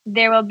like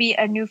there will be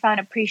a newfound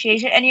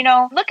appreciation. And,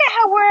 look at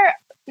how we're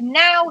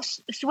now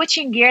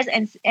switching gears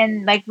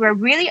and like we're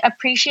really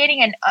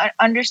appreciating and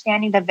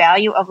understanding the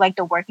value of like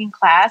the working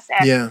class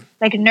and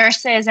like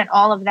nurses and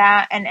all of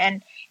that.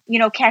 And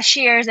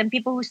cashiers and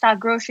people who stock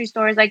grocery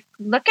stores. Like,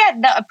 look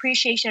at the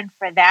appreciation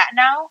for that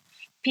now.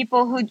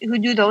 People who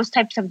do those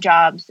types of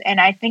jobs.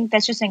 And I think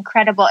that's just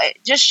incredible. It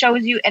just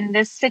shows you in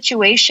this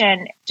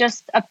situation,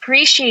 just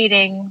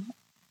appreciating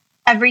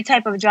every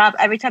type of job,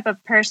 every type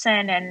of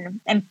person,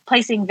 and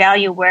placing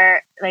value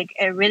where like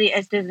it really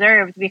is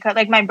deserved. Because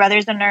like my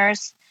brother's a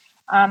nurse,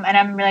 and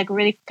I'm like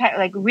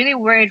really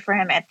worried for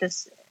him at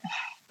this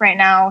right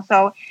now.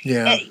 So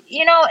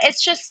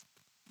it's just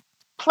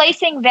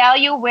placing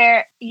value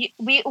where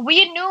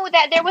we knew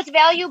that there was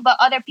value, but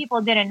other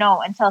people didn't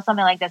know until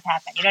something like this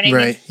happened. You know what I mean?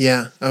 Right.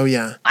 Yeah. Oh,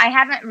 yeah. I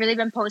haven't really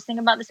been posting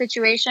about the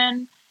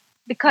situation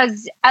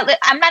because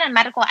I'm not a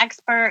medical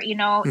expert,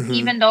 Mm-hmm.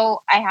 even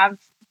though I have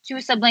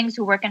 2 siblings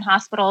who work in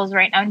hospitals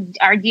right now and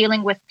are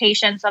dealing with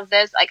patients of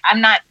this. Like,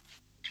 I'm not,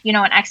 an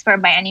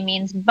expert by any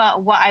means,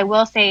 but what I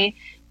will say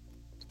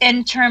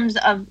in terms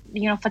of,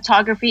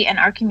 photography and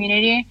our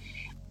community,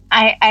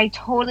 I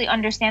totally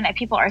understand that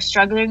people are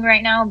struggling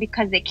right now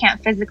because they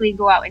can't physically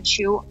go out and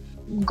shoot.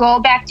 Go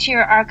back to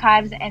your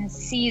archives and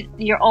see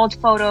your old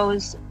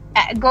photos,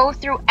 go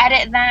through,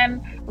 edit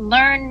them,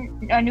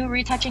 learn a new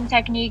retouching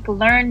technique,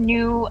 learn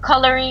new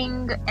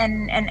coloring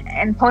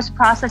and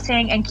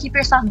post-processing, and keep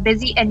yourself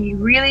busy. And you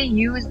really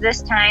use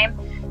this time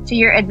to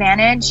your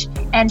advantage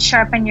and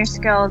sharpen your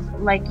skills,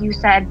 like you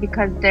said,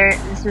 because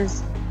this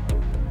is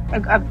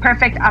a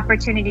perfect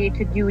opportunity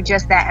to do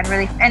just that.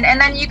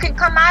 And then you can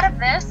come out of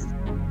this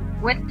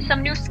with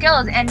some new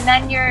skills, and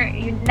then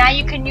now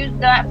you can use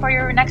that for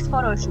your next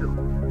photo shoot,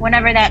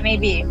 whenever that may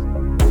be.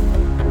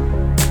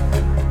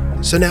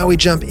 So now we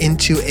jump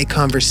into a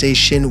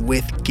conversation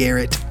with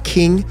Garrett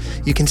King.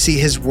 You can see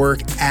his work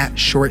at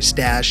Short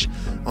Stash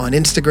on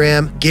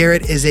Instagram.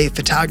 Garrett is a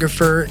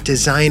photographer,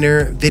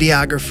 designer,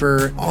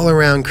 videographer,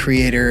 all-around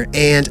creator,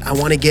 and I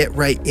want to get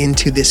right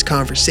into this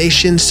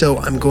conversation, so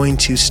I'm going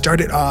to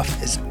start it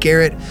off as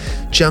Garrett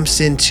jumps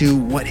into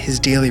what his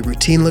daily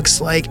routine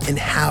looks like and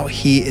how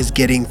he is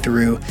getting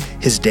through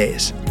his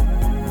days.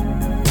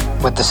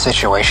 With the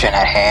situation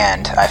at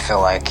hand, I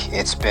feel like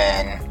it's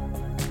been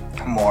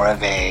more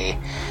of a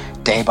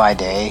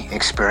day-by-day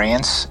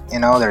experience.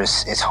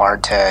 It's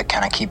hard to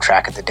kind of keep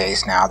track of the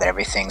days now that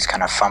everything's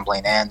kind of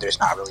fumbling in. There's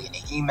not really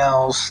any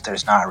emails.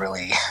 There's not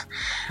really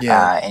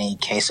any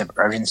case of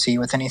urgency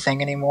with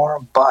anything anymore.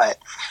 But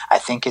I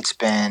think it's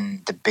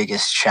been the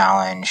biggest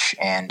challenge,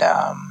 and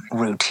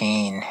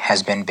routine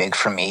has been big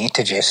for me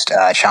to just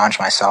challenge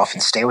myself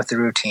and stay with the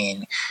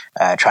routine,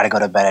 try to go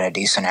to bed at a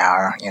decent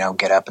hour,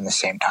 get up in the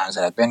same times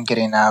that I've been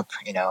getting up.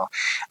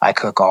 I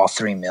cook all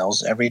 3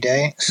 meals every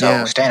day.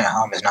 So staying at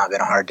home has not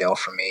been a hard deal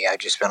for me. I've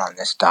just been on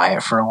this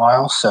diet for a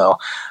while. So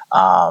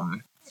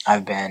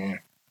I've been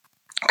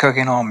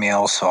cooking all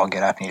meals. So I'll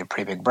get up and eat a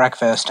pretty big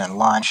breakfast and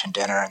lunch and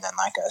dinner and then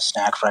like a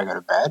snack before I go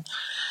to bed.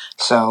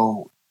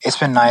 So it's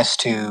been nice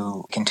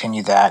to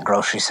continue that.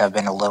 Groceries have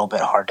been a little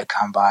bit hard to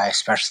come by,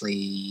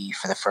 especially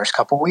for the first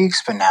couple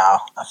weeks. But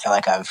now I feel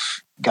like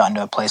I've gotten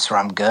to a place where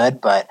I'm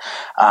good. But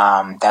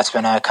that's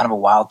been a kind of a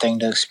wild thing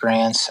to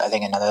experience. I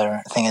think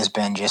another thing has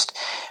been just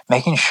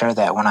making sure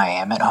that when I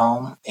am at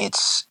home,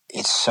 it's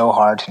so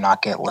hard to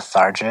not get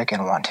lethargic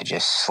and want to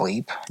just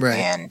sleep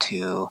and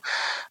to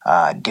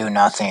do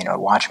nothing or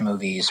watch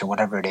movies or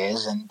whatever it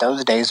is. And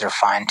those days are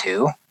fine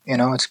too.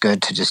 It's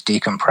good to just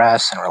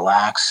decompress and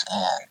relax.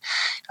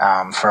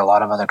 And for a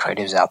lot of other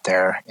creatives out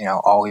there,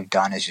 all we've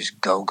done is just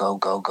go, go,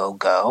 go, go,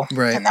 go.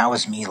 Right. And that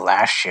was me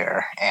last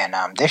year. And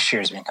this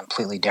year has been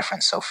completely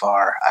different so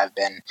far. I've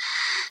been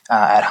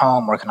at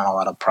home working on a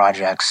lot of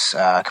projects,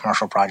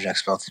 commercial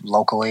projects, both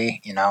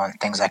locally, and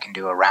things I can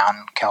do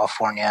around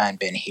California and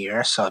been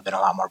here. So I've been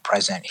a lot more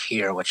present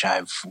here, which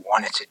I've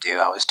wanted to do.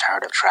 I was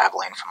tired of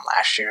traveling from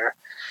last year.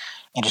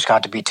 It just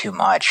got to be too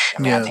much.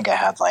 I mean, I think I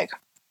had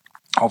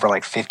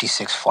over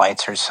 56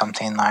 flights or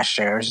something last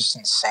year. It was just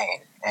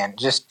insane and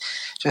just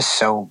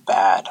so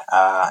bad.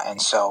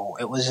 And so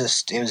it was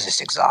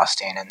just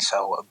exhausting. And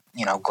so,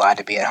 glad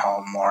to be at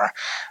home more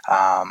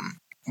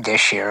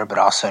this year, but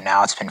also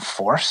now it's been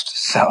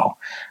forced. So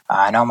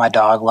I know my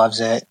dog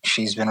loves it.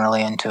 She's been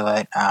really into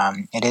it.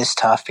 It is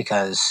tough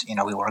because,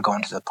 we were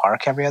going to the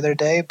park every other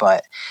day,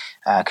 but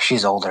because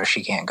she's older,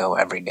 she can't go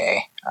every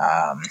day.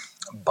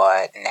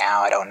 But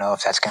now I don't know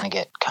if that's going to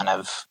get kind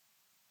of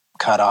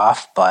cut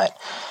off, but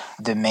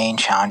the main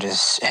challenge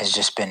has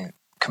just been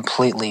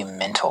completely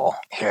mental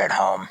here at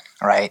home,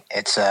 right?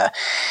 It's a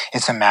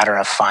matter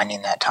of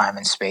finding that time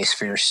and space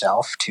for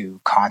yourself to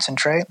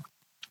concentrate,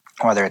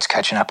 whether it's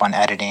catching up on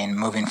editing,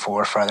 moving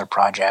forward for other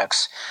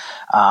projects,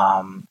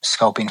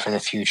 scoping for the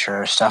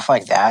future, stuff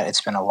like that. It's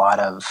been a lot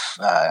of,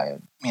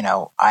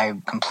 I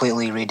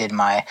completely redid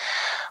my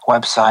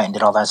website and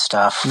did all that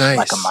stuff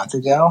like a month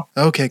ago.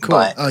 Okay, cool.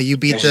 But you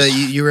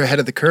you were ahead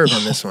of the curve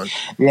on this one.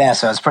 Yeah,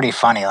 so it's pretty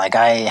funny.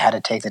 I had to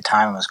take the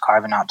time and was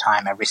carving out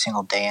time every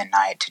single day and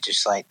night to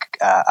just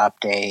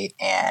update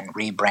and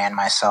rebrand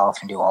myself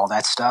and do all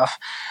that stuff.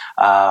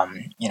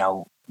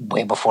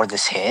 Way before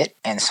this hit.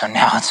 And so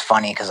now it's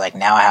funny because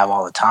now I have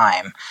all the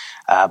time,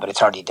 but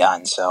it's already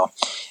done. So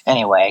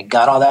anyway,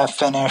 got all that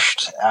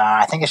finished.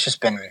 I think it's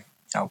just been,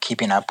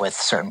 keeping up with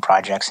certain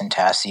projects and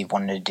tasks you've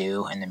wanted to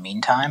do in the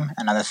meantime.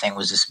 Another thing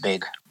was this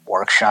big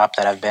workshop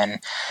that I've been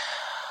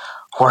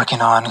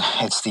working on.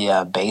 It's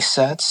the base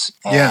sets.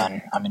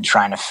 And I've been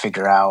trying to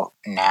figure out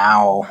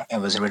now, it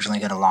was originally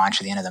going to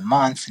launch at the end of the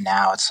month.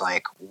 Now it's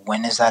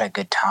when is that a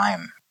good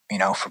time,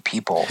 for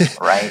people,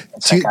 right?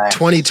 It's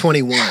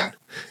 2021.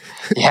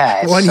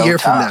 Yeah, it's 1 year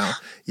tough. from now.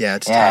 Yeah,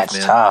 it's tough, it's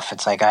man. tough.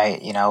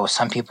 It's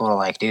some people are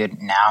like,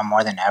 dude, now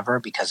more than ever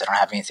because I don't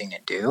have anything to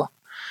do,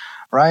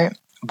 right?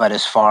 But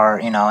as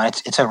far,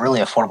 it's a really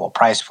affordable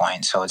price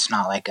point, so it's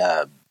not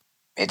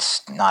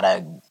it's not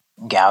a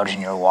gouge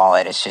in your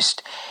wallet. It's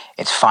just,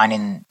 it's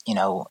finding,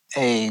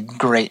 a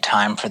great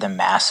time for the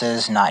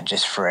masses, not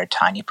just for a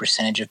tiny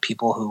percentage of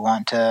people who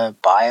want to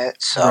buy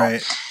it. So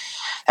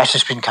that's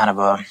just been kind of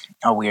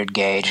a weird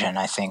gauge, and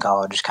I think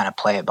I'll just kind of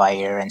play it by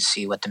ear and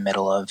see what the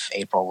middle of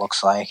April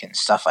looks like and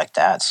stuff like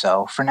that.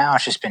 So for now,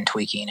 it's just been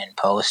tweaking and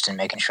post and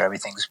making sure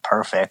everything's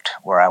perfect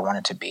where I want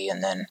it to be,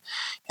 and then,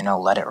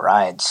 let it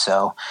ride.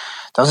 So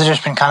those have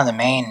just been kind of the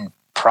main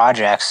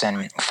projects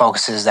and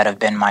focuses that have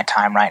been my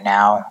time right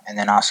now, and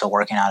then also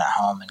working out at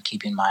home and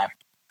keeping my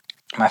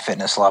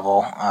fitness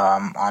level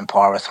on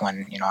par with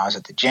when I was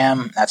at the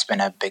gym. That's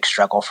been a big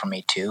struggle for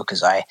me too,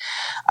 because I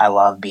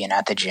love being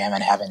at the gym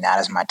and having that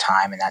as my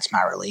time, and that's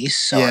my release.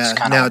 So it's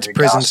kind now of it's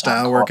prison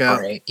style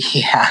workout.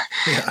 Yeah,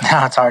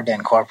 now it's hard to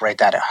incorporate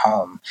that at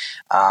home.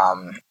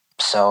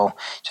 So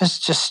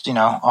just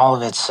all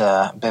of it's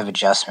a bit of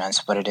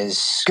adjustments, but it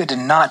is good to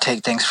not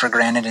take things for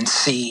granted and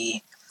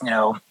see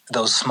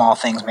those small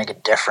things make a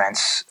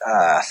difference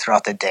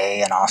throughout the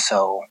day, and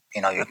also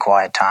your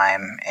quiet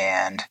time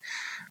and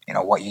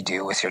what you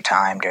do with your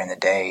time during the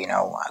day.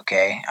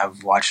 Okay,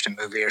 I've watched a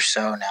movie or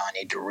so. Now I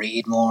need to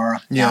read more.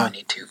 Now I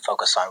need to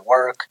focus on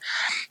work.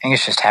 I think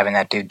it's just having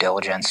that due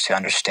diligence to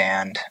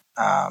understand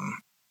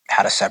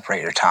how to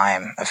separate your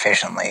time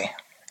efficiently.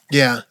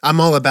 Yeah, I'm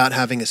all about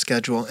having a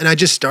schedule, and I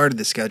just started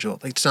the schedule.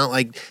 Like, it's not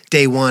like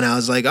day one I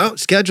was like, oh,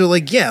 schedule.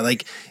 Like, yeah,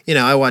 like,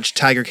 I watched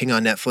Tiger King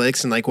on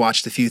Netflix and like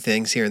watched a few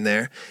things here and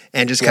there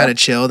and just kind of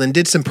chilled and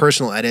did some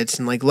personal edits.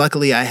 And like,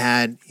 luckily I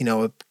had,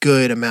 a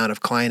good amount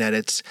of client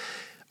edits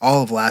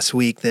all of last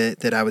week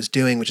that I was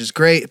doing, which is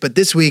great. But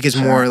this week is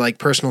more like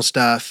personal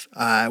stuff,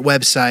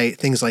 website,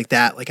 things like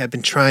that. Like, I've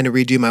been trying to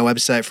redo my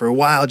website for a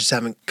while, just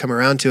haven't come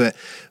around to it.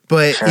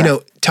 But,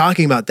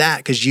 talking about that,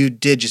 because you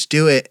did just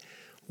do it,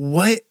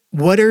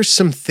 what are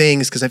some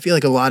things, because I feel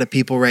like a lot of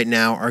people right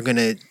now are going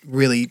to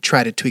really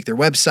try to tweak their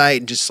website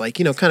and just like,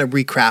 kind of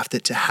recraft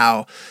it to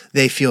how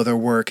they feel their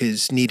work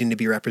is needing to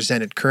be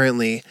represented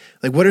currently.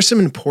 Like, what are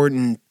some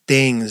important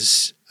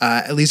things,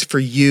 at least for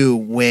you,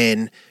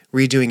 when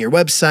redoing your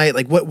website?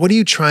 Like, what are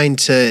you trying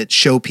to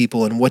show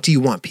people, and what do you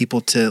want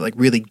people to like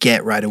really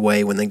get right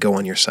away when they go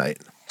on your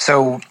site?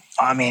 So,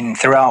 I mean,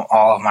 throughout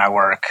all of my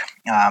work,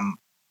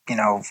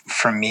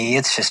 for me,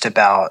 it's just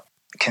about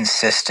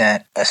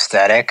consistent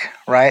aesthetic,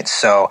 right?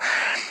 So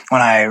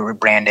when I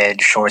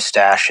rebranded Short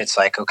Stash, it's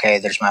like, okay,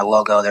 there's my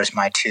logo, there's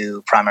my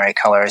two primary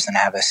colors, and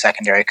I have a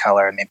secondary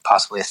color, maybe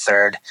possibly a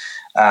third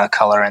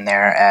color in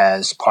there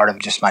as part of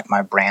just like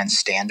my brand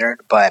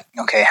standard. But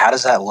okay, how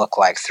does that look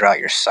like throughout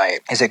your site?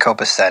 Is it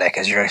copacetic?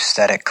 Is your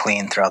aesthetic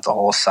clean throughout the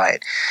whole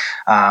site?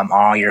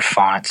 All your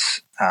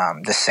fonts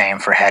the same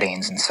for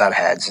headings and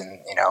subheads, and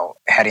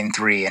heading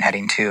 3 and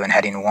heading 2 and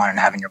heading 1, and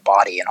having your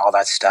body and all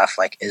that stuff?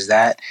 Like, is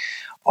that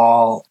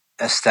all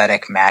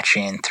aesthetic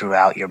matching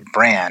throughout your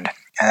brand?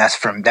 And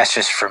that's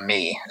just for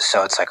me.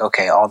 So it's like,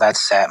 okay, all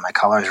that's set. My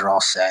colors are all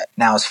set.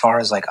 Now, as far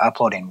as like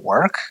uploading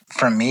work,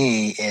 for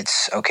me,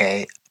 it's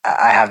okay.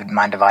 I have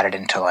mine divided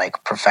into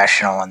like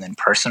professional and then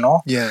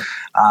personal. Yeah.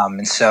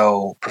 And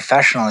so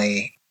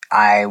professionally,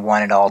 I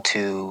want it all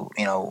to,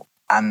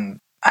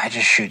 I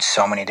just shoot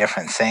so many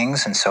different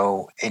things. And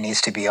so it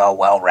needs to be all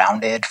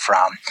well-rounded,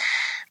 from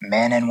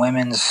men and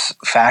women's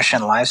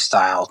fashion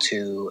lifestyle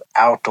to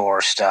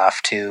outdoor stuff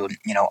to,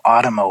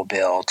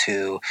 automobile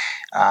to,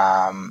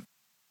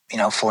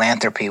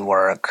 philanthropy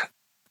work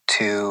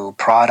to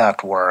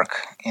product work,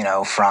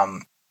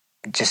 from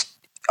just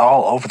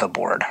all over the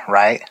board,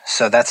 right?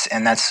 So that's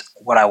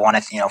what I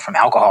wanted, from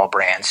alcohol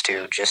brands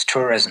to just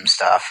tourism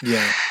stuff.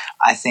 Yeah.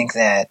 I think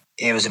that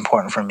it was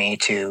important for me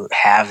to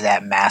have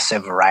that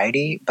massive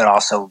variety, but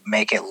also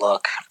make it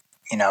look,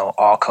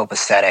 all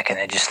copacetic, and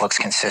it just looks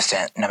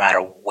consistent no matter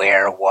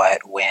where,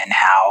 what, when,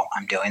 how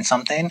I'm doing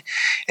something.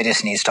 It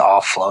just needs to all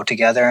flow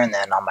together. And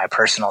then on my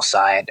personal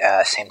side,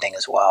 same thing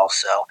as well.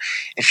 So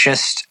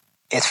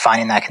it's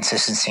finding that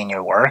consistency in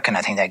your work. And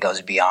I think that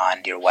goes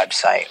beyond your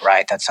website,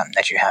 right? That's something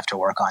that you have to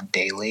work on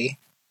daily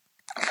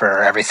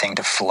for everything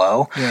to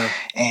flow. Yeah.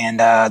 And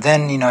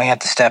then, you have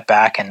to step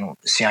back and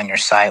see on your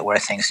site where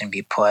things can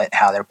be put,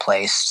 how they're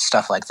placed,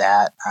 stuff like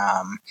that.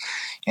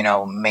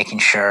 Making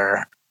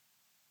sure,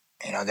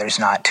 there's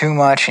not too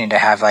much. You need to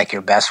have like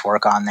your best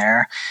work on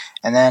there.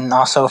 And then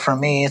also for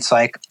me, it's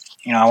like,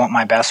 I want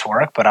my best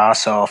work, but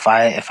also if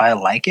I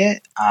like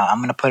it, I'm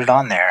going to put it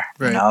on there.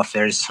 Right. If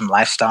there's some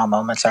lifestyle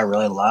moments I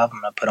really love,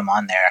 I'm going to put them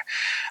on there.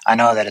 I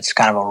know that it's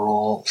kind of a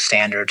rule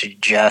standard to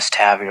just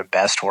have your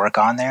best work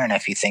on there. And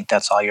if you think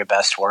that's all your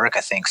best work,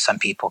 I think some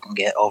people can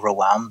get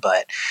overwhelmed,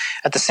 but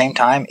at the same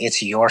time,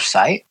 it's your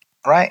site,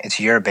 right? It's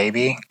your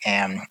baby.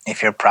 And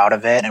if you're proud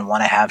of it and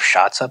want to have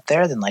shots up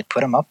there, then like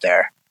put them up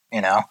there,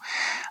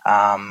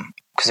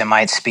 because it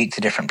might speak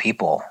to different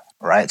people.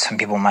 Right? Some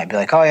people might be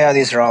like, oh yeah,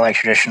 these are all like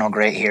traditional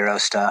great hero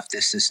stuff,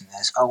 this, and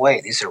this. Oh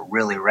wait, these are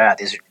really rad.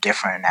 These are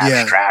different and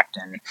abstract,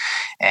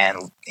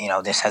 and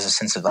this has a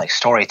sense of like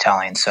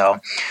storytelling. So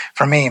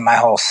for me, my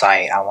whole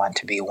site, I want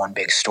to be one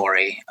big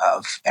story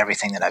of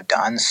everything that I've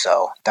done.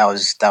 So that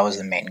was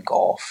the main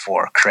goal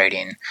for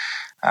creating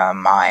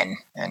mine,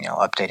 and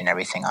updating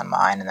everything on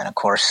mine, and then of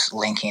course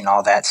linking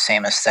all that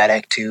same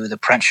aesthetic to the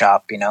print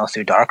shop,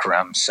 through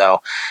Darkroom.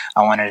 So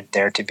I wanted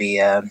there to be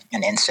an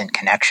instant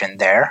connection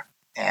there.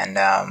 And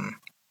that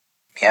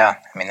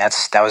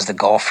was the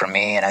goal for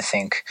me. And I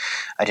think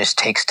it just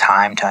takes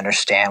time to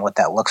understand what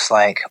that looks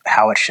like,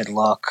 how it should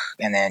look,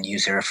 and then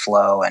user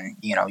flow and,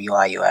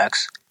 UI,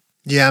 UX.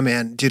 Yeah,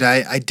 man. Dude,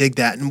 I dig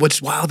that. And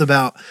what's wild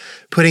about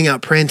putting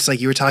out prints, like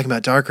you were talking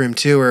about Darkroom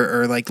too,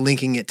 or like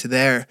linking it to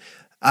there.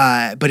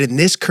 But in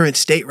this current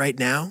state right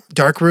now,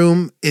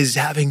 Darkroom is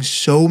having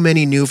so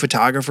many new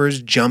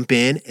photographers jump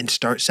in and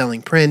start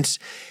selling prints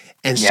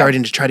and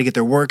starting to try to get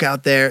their work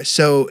out there.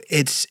 So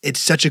it's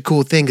such a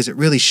cool thing, because it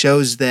really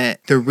shows that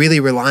they're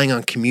really relying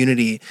on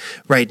community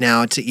right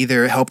now to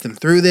either help them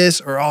through this,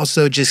 or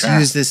also just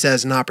use this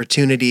as an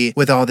opportunity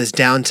with all this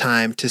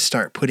downtime to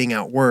start putting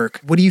out work.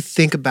 What do you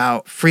think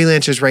about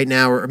freelancers right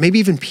now, or maybe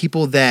even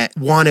people that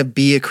want to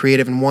be a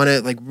creative and want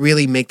to like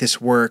really make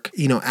this work,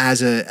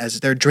 as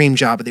their dream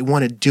job, but they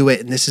want to do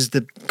it, and this is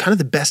the kind of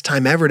the best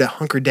time ever to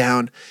hunker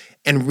down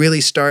and really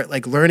start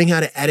like learning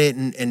how to edit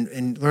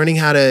and learning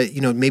how to,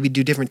 maybe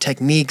do different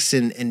techniques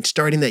and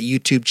starting that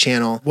YouTube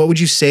channel, what would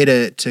you say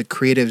to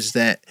creatives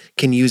that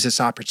can use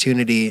this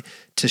opportunity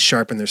to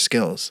sharpen their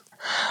skills?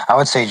 I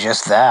would say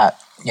just that,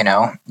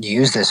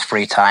 use this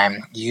free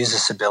time, use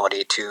this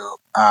ability to,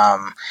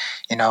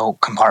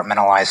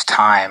 compartmentalize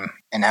time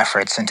and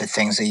efforts into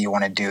things that you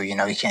want to do. You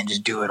can't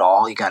just do it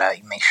all. You got to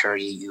make sure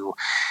you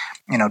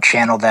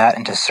channel that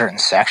into certain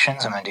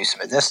sections. I'm going to do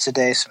some of this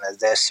today, some of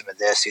this, some of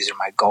this. These are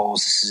my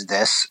goals. This is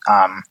this.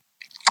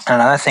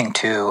 Another thing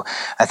too,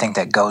 I think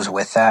that goes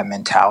with that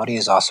mentality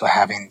is also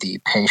having the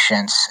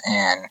patience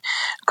and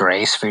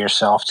grace for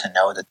yourself to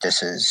know that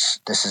this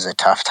is a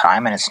tough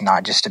time, and it's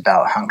not just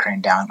about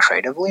hunkering down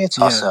creatively. It's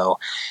also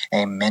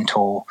a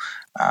mental,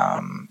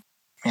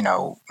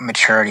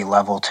 maturity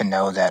level to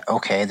know that,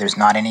 okay, there's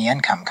not any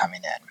income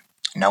coming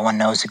in. No one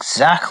knows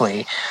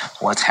exactly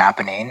what's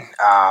happening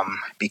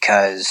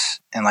because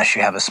unless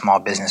you have a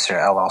small business or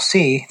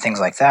LLC, things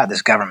like that,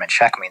 this government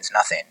check means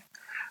nothing.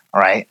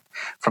 Right?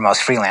 For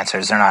most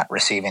freelancers, they're not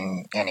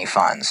receiving any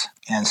funds.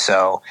 And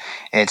so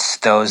it's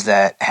those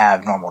that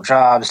have normal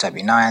jobs,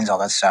 W-9s, all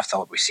that stuff,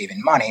 they'll be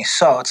receiving money.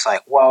 So it's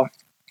like, well,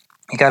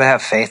 you got to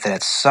have faith that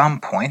at some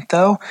point,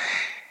 though,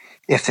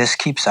 if this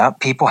keeps up,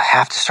 people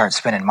have to start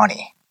spending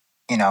money.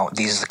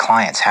 The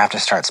clients have to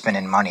start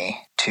spending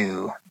money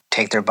to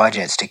take their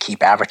budgets, to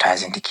keep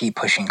advertising, to keep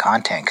pushing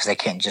content, because they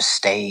can't just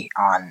stay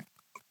on,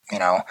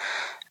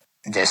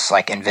 this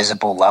like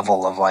invisible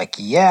level of like,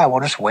 yeah, we'll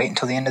just wait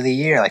until the end of the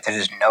year. Like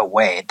there's no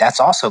way. That's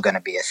also going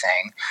to be a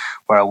thing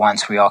where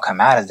once we all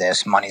come out of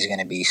this, money's going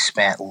to be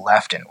spent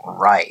left and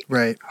right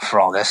for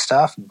all this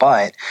stuff.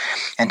 But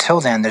until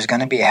then, there's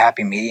going to be a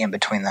happy medium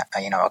between the,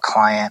 a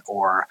client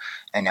or,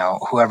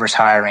 whoever's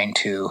hiring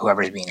to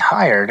whoever's being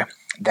hired,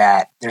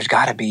 that there's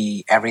got to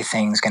be,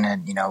 everything's going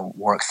to,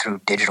 work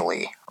through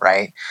digitally,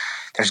 right?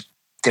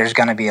 There's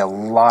going to be a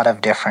lot of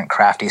different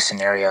crafty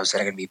scenarios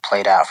that are going to be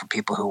played out for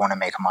people who want to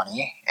make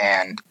money.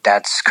 And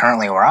that's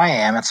currently where I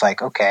am. It's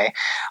like, okay,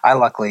 I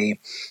luckily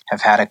have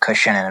had a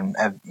cushion and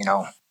have,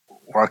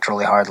 worked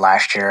really hard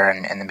last year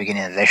and in the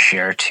beginning of this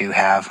year to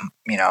have,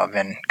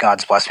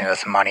 God's blessed me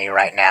with money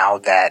right now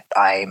that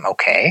I'm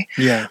okay.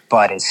 Yeah.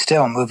 But it's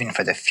still moving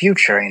for the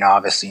future.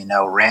 Obviously,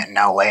 rent in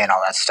LA and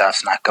all that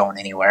stuff's not going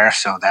anywhere.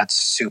 So that's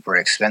super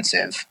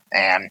expensive.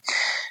 And,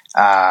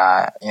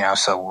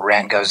 so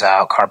rent goes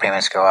out, car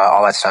payments go out,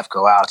 all that stuff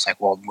go out. It's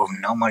like, well,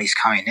 no money's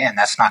coming in.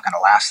 That's not going to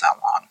last that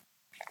long,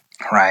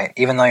 right?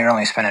 Even though you're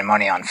only spending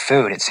money on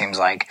food, it seems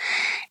like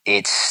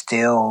it's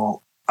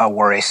still a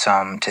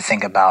worrisome to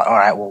think about. All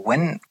right, well,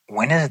 when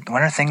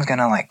are things going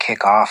to like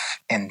kick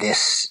off in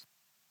this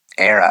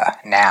era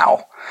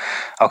now?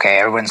 Okay,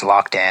 everyone's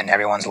locked in,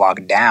 everyone's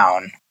locked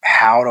down.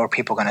 How are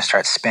people going to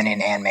start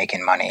spending and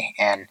making money?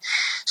 And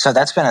so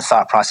that's been a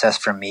thought process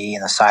for me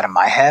in the side of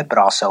my head, but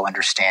also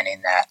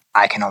understanding that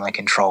I can only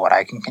control what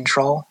I can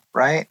control,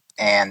 right?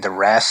 And the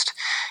rest,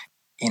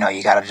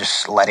 you got to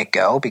just let it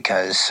go,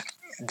 because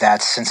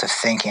that sense of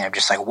thinking of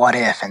just like, what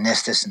if, and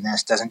this, and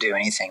this doesn't do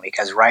anything,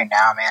 because right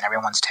now, man,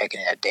 everyone's taking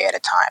it a day at a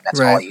time.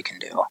 That's all you can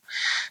do.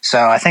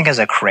 So I think as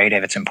a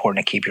creative, it's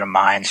important to keep your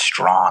mind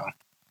strong,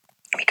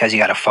 because you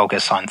got to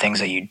focus on things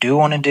that you do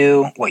want to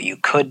do, what you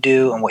could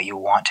do, and what you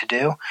want to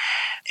do,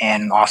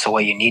 and also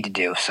what you need to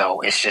do.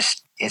 So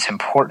it's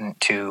important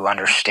to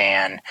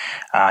understand,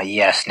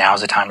 yes,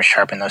 now's the time to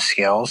sharpen those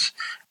skills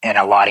and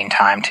allotting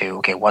time to,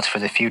 okay, what's for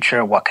the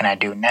future? What can I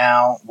do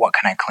now? What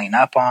can I clean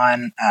up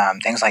on?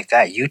 Things like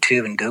that.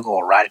 YouTube and Google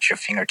are right at your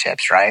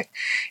fingertips, right?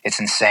 It's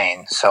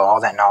insane. So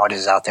all that knowledge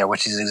is out there,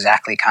 which is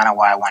exactly kind of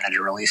why I wanted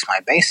to release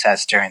my base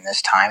sets during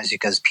this time, is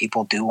because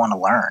people do want to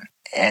learn.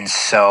 And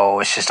so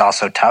it's just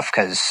also tough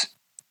because,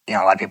 a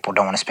lot of people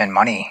don't want to spend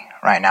money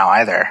right now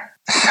either.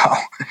 So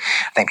I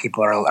think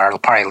people are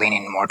probably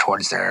leaning more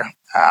towards their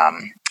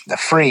the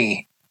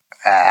free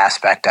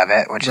aspect of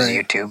it, which is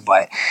YouTube.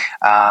 But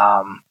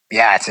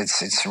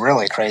it's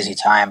really a crazy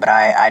time. But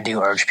I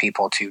do urge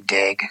people to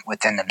dig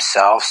within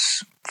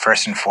themselves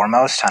first and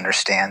foremost, to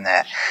understand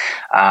that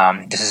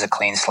this is a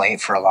clean slate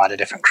for a lot of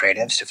different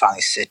creatives to finally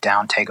sit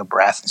down, take a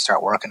breath, and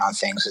start working on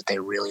things that they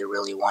really,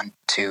 really want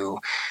to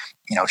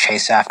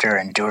chase after,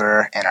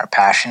 endure, and are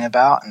passionate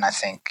about. And I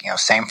think,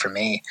 same for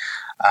me,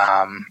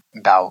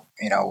 about,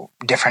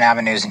 different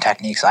avenues and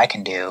techniques I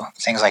can do,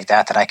 things like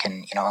that I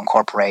can,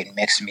 incorporate and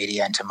mix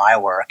media into my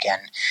work.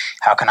 And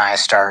how can I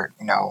start,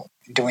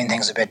 doing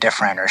things a bit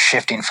different, or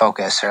shifting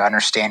focus, or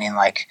understanding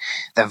like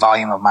the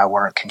volume of my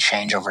work can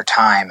change over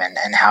time.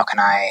 And how can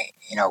I,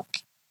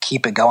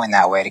 keep it going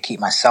that way to keep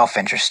myself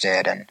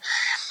interested and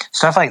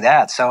stuff like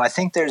that. So I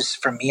think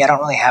for me, I don't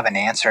really have an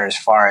answer as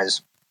far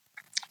as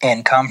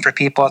income for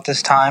people at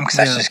this time, because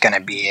that's just going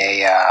to be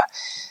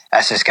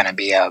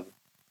a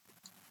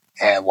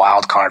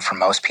wild card for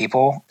most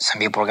people. Some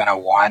people are going to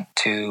want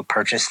to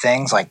purchase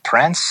things like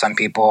prints. Some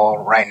people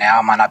right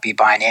now might not be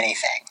buying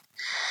anything.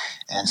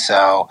 And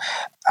so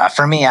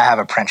for me, I have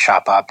a print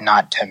shop up,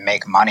 not to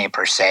make money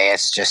per se.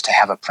 It's just to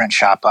have a print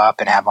shop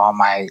up and have all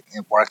my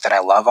work that I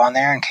love on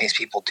there in case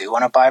people do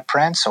want to buy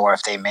prints, or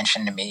if they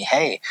mention to me,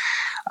 hey,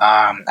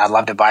 I'd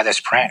love to buy this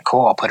print.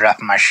 Cool. I'll put it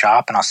up in my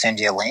shop and I'll send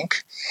you a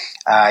link.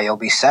 You'll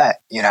be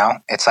set. You know,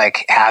 it's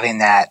like having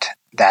that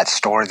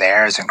store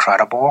there is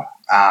incredible.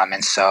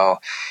 And so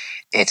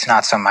it's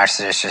not so much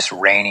that it's just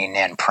raining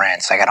in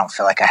prints. Like, I don't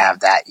feel like I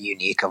have that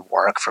unique of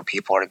work for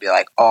people to be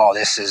like, oh,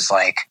 this is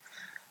like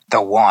the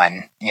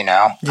one, you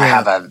know. I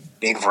have a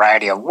big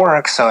variety of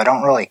work, so I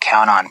don't really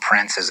count on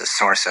prints as a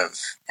source of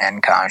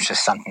income. It's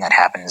just something that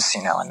happens,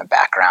 you know, in the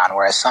background.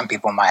 Whereas some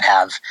people might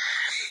have,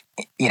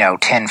 you know,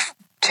 10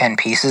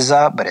 pieces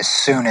up, but as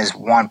soon as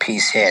one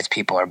piece hits,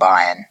 people are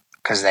buying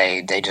because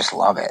they just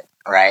love it,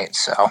 right?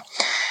 So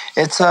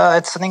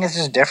I think it's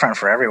just different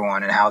for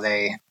everyone and how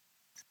they,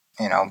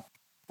 you know,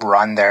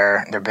 run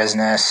their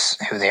business,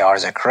 who they are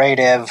as a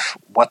creative,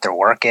 what their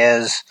work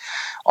is,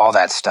 all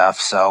that stuff.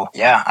 So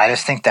yeah, I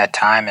just think that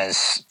time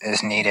is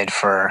needed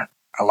for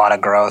a lot of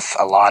growth,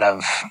 a lot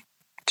of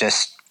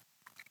just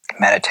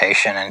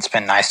meditation. And it's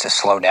been nice to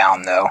slow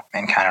down though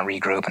and kind of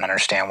regroup and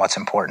understand what's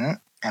important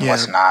and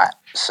what's not.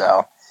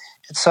 So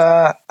it's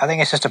I think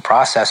it's just a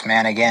process,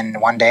 man. Again,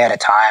 one day at a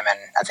time, and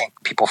I think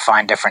people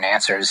find different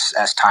answers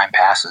as time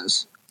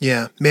passes.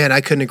 Yeah, man,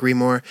 I couldn't agree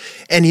more.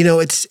 And you know,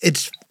 it's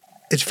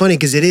funny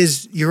because it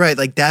is, you're right,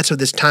 like that's what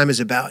this time is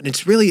about. And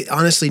it's really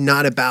honestly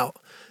not about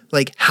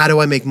like, how do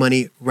I make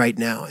money right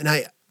now? And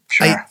I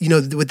you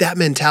know, with that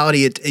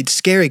mentality, it's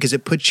scary because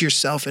it puts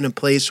yourself in a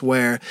place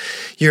where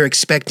you're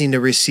expecting to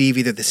receive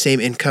either the same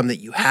income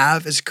that you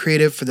have as a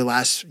creative for the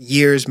last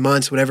years,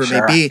 months, whatever it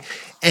may be.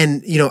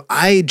 And, you know,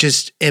 I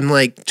just am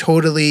like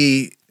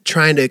totally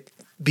trying to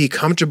be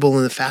comfortable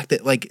in the fact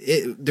that like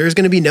there's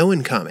going to be no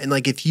income. And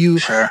like if you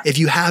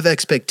have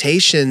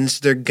expectations,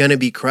 they're going to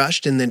be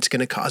crushed, and then it's going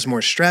to cause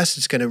more stress.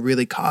 It's going to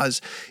really cause,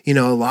 you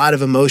know, a lot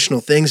of emotional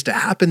things to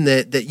happen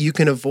that you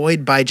can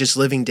avoid by just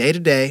living day to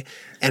day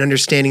and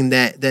understanding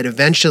that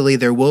eventually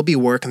there will be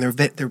work, and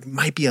there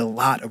might be a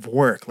lot of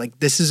work. Like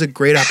this is a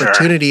great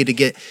opportunity to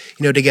get,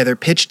 you know, together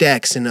pitch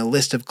decks and a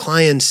list of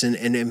clients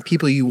and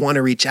people you want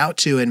to reach out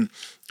to. And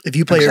if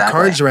you play your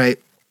cards right,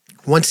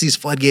 once these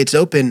floodgates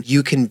open,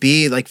 you can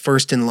be like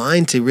first in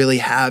line to really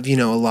have, you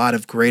know, a lot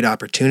of great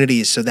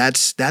opportunities. So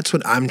that's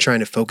what I'm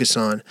trying to focus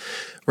on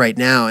right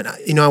now. And,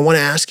 you know, I want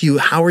to ask you,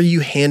 how are you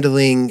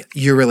handling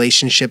your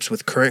relationships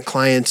with current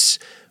clients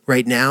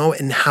right now?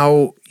 And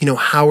how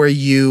are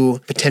you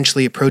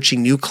potentially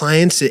approaching new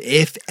clients,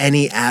 if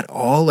any at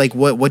all? Like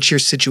what's your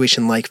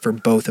situation like for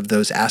both of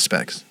those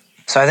aspects?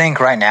 So I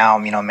think right now,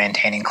 you know,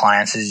 maintaining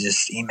clients is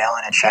just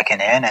emailing and checking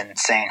in and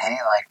saying, hey,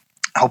 like,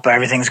 I hope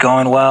everything's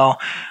going well.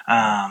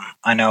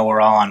 I know we're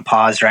all on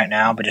pause right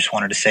now, but just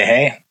wanted to say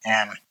hey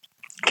and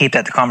keep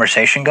the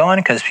conversation going,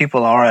 because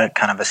people are at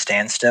kind of a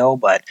standstill.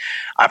 But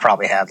I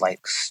probably had like,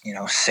 you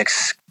know,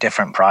 6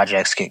 different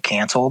projects get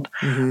canceled,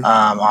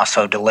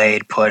 also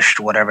delayed,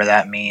 pushed, whatever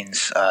that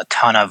means. A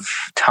ton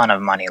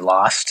of money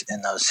lost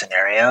in those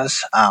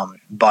scenarios.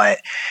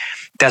 But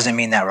doesn't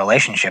mean that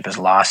relationship is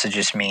lost. It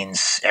just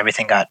means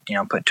everything got, you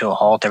know, put to a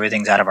halt.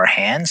 Everything's out of our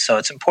hands. So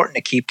it's important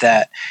to keep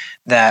that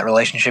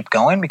relationship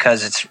going,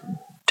 because it's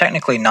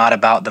technically not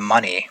about the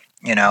money.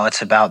 You know,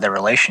 it's about the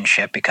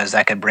relationship, because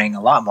that could bring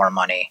a lot more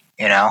money.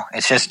 You know,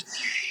 it's just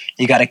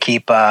you got to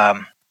keep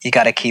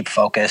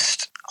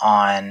focused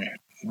on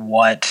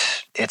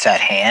what it's at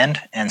hand.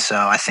 And so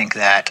I think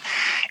that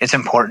it's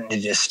important to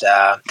just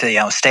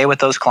stay with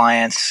those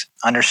clients,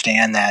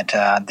 understand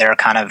that they're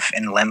kind of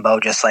in limbo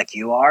just like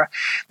you are.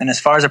 And as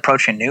far as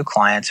approaching new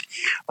clients,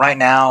 right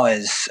now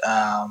is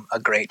a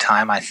great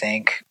time, I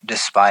think,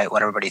 despite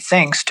what everybody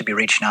thinks, to be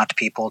reaching out to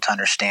people to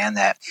understand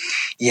that,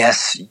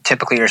 yes,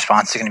 typically your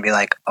response is going to be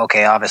like,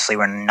 okay, obviously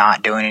we're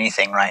not doing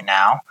anything right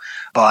now,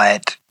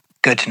 but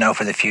good to know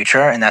for the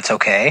future. And that's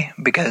okay,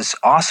 because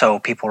also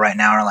people right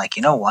now are like,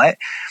 you know what?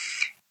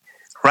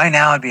 Right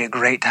now would be a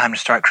great time to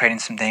start creating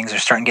some things or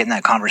starting getting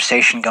that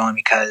conversation going,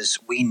 because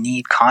we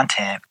need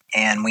content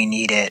and we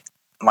need it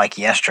like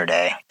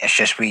yesterday. It's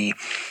just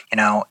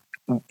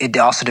it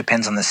also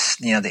depends on this,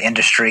 you know, the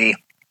industry,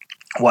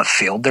 what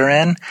field they're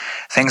in,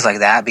 things like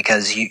that.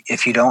 Because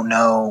if you don't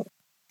know,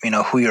 you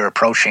know, who you're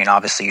approaching,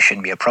 obviously you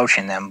shouldn't be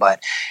approaching them.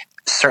 But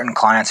certain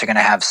clients are going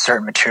to have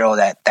certain material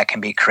that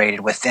can be created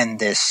within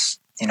this,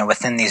 you know,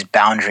 within these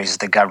boundaries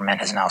the government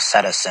has now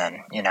set us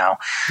in, you know?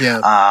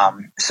 Yeah.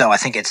 So I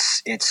think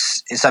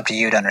it's up to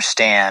you to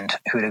understand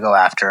who to go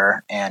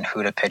after and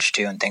who to pitch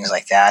to and things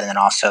like that. And then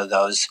also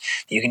those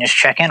that you can just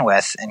check in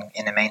with and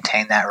to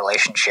maintain that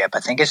relationship. I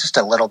think it's just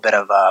a little bit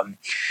of,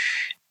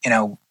 you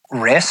know,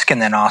 risk,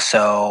 and then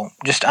also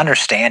just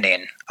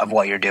understanding of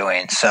what you're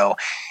doing. So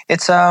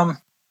it's, I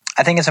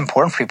think it's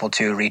important for people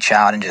to reach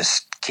out and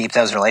just keep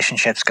those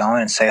relationships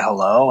going and say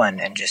hello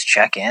and just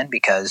check in,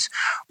 because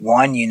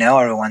one, you know,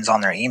 everyone's on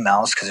their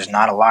emails because there's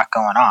not a lot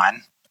going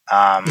on.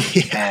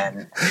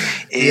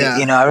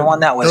 You know,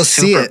 everyone that was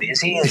super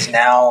busy is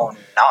now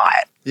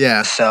not.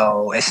 Yeah.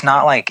 So it's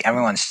not like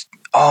everyone's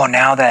oh,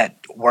 now that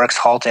work's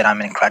halted,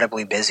 I'm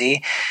incredibly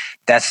busy.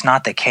 That's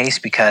not the case,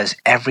 because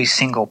every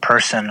single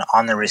person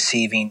on the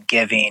receiving,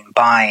 giving,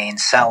 buying,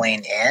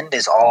 selling end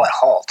is all at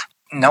halt.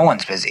 No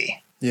one's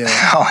busy. Yeah.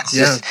 So it's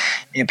just,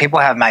 people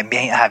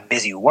have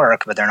busy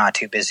work, but they're not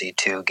too busy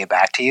to get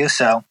back to you.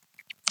 So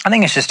I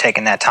think it's just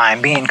taking that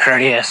time, being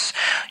courteous,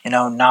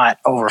 not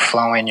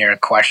overflowing your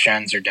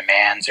questions or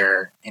demands,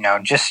 or,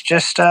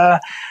 just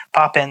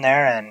pop in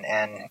there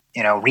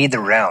and read the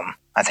room,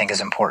 I think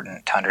is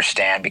important to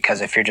understand,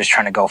 because if you're just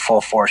trying to go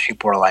full force,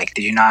 people are like,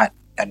 do you not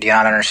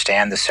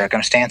understand the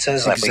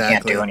circumstances? Like, Exactly. we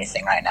can't do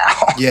anything right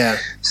now. Yeah.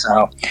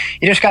 So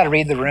you just got to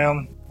read the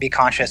room, be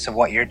conscious of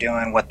what you're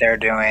doing, what they're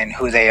doing,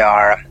 who they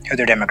are, who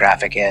their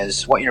demographic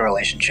is, what your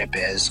relationship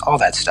is, all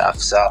that stuff.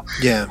 So,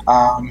 yeah.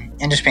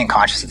 And just being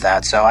conscious of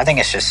that. So I think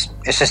it's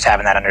just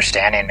having that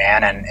understanding,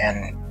 man.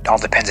 And it all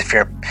depends if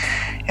you're,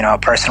 a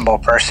personable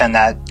person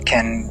that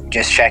can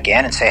just check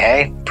in and say,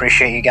 hey,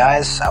 appreciate you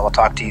guys. I will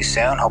talk to you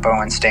soon. Hope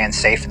everyone's staying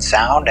safe and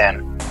sound.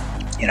 And,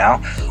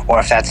 or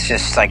if that's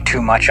just like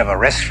too much of a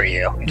risk for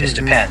you. It just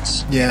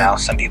depends. Yeah.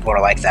 Some people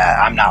are like that.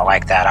 I'm not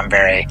like that. I'm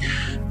very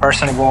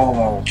personable.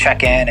 We'll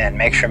check in and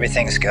make sure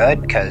everything's good,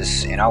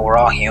 because, we're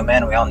all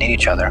human. We all need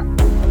each other.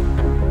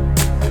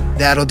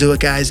 That'll do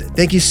it, guys.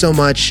 Thank you so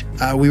much.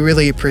 We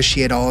really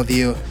appreciate all of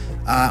you.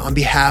 On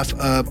behalf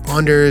of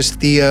Anders,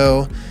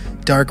 Theo,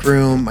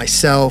 Darkroom,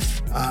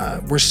 myself,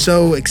 we're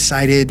so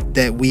excited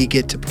that we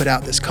get to put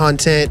out this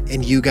content,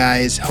 and you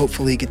guys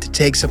hopefully get to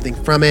take something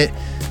from it,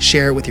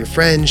 share it with your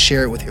friends,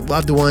 share it with your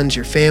loved ones,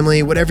 your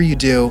family, whatever you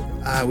do.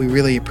 We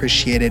really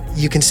appreciate it.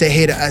 You can say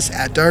hey to us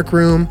at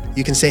Darkroom.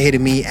 You can say hey to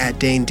me at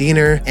Dane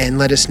Diener, and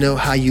let us know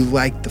how you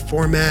like the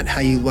format,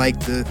 how you like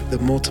the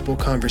multiple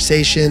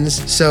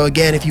conversations. So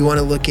again, if you want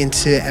to look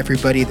into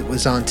everybody that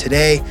was on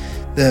today,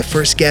 the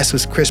first guest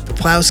was Chris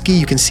Poplawski.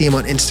 You can see him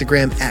on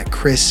Instagram at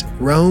Chris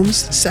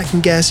Romes. The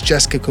second guest,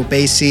 Jessica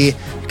Kobeissi.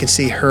 You can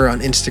see her on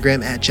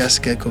Instagram at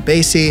Jessica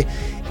Kobeissi.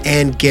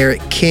 And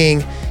Garrett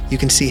King. You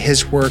can see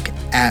his work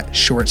at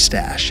Short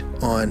Stash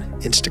on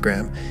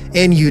Instagram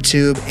and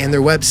YouTube, and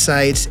their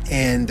websites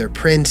and their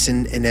prints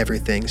and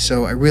everything.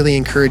 So I really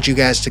encourage you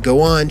guys to go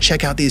on,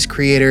 check out these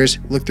creators,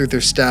 look through their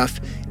stuff,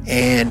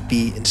 and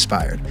be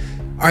inspired.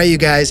 All right, you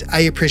guys, I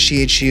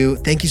appreciate you.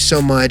 Thank you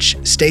so much.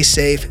 Stay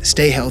safe,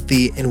 stay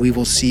healthy, and we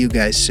will see you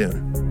guys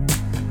soon.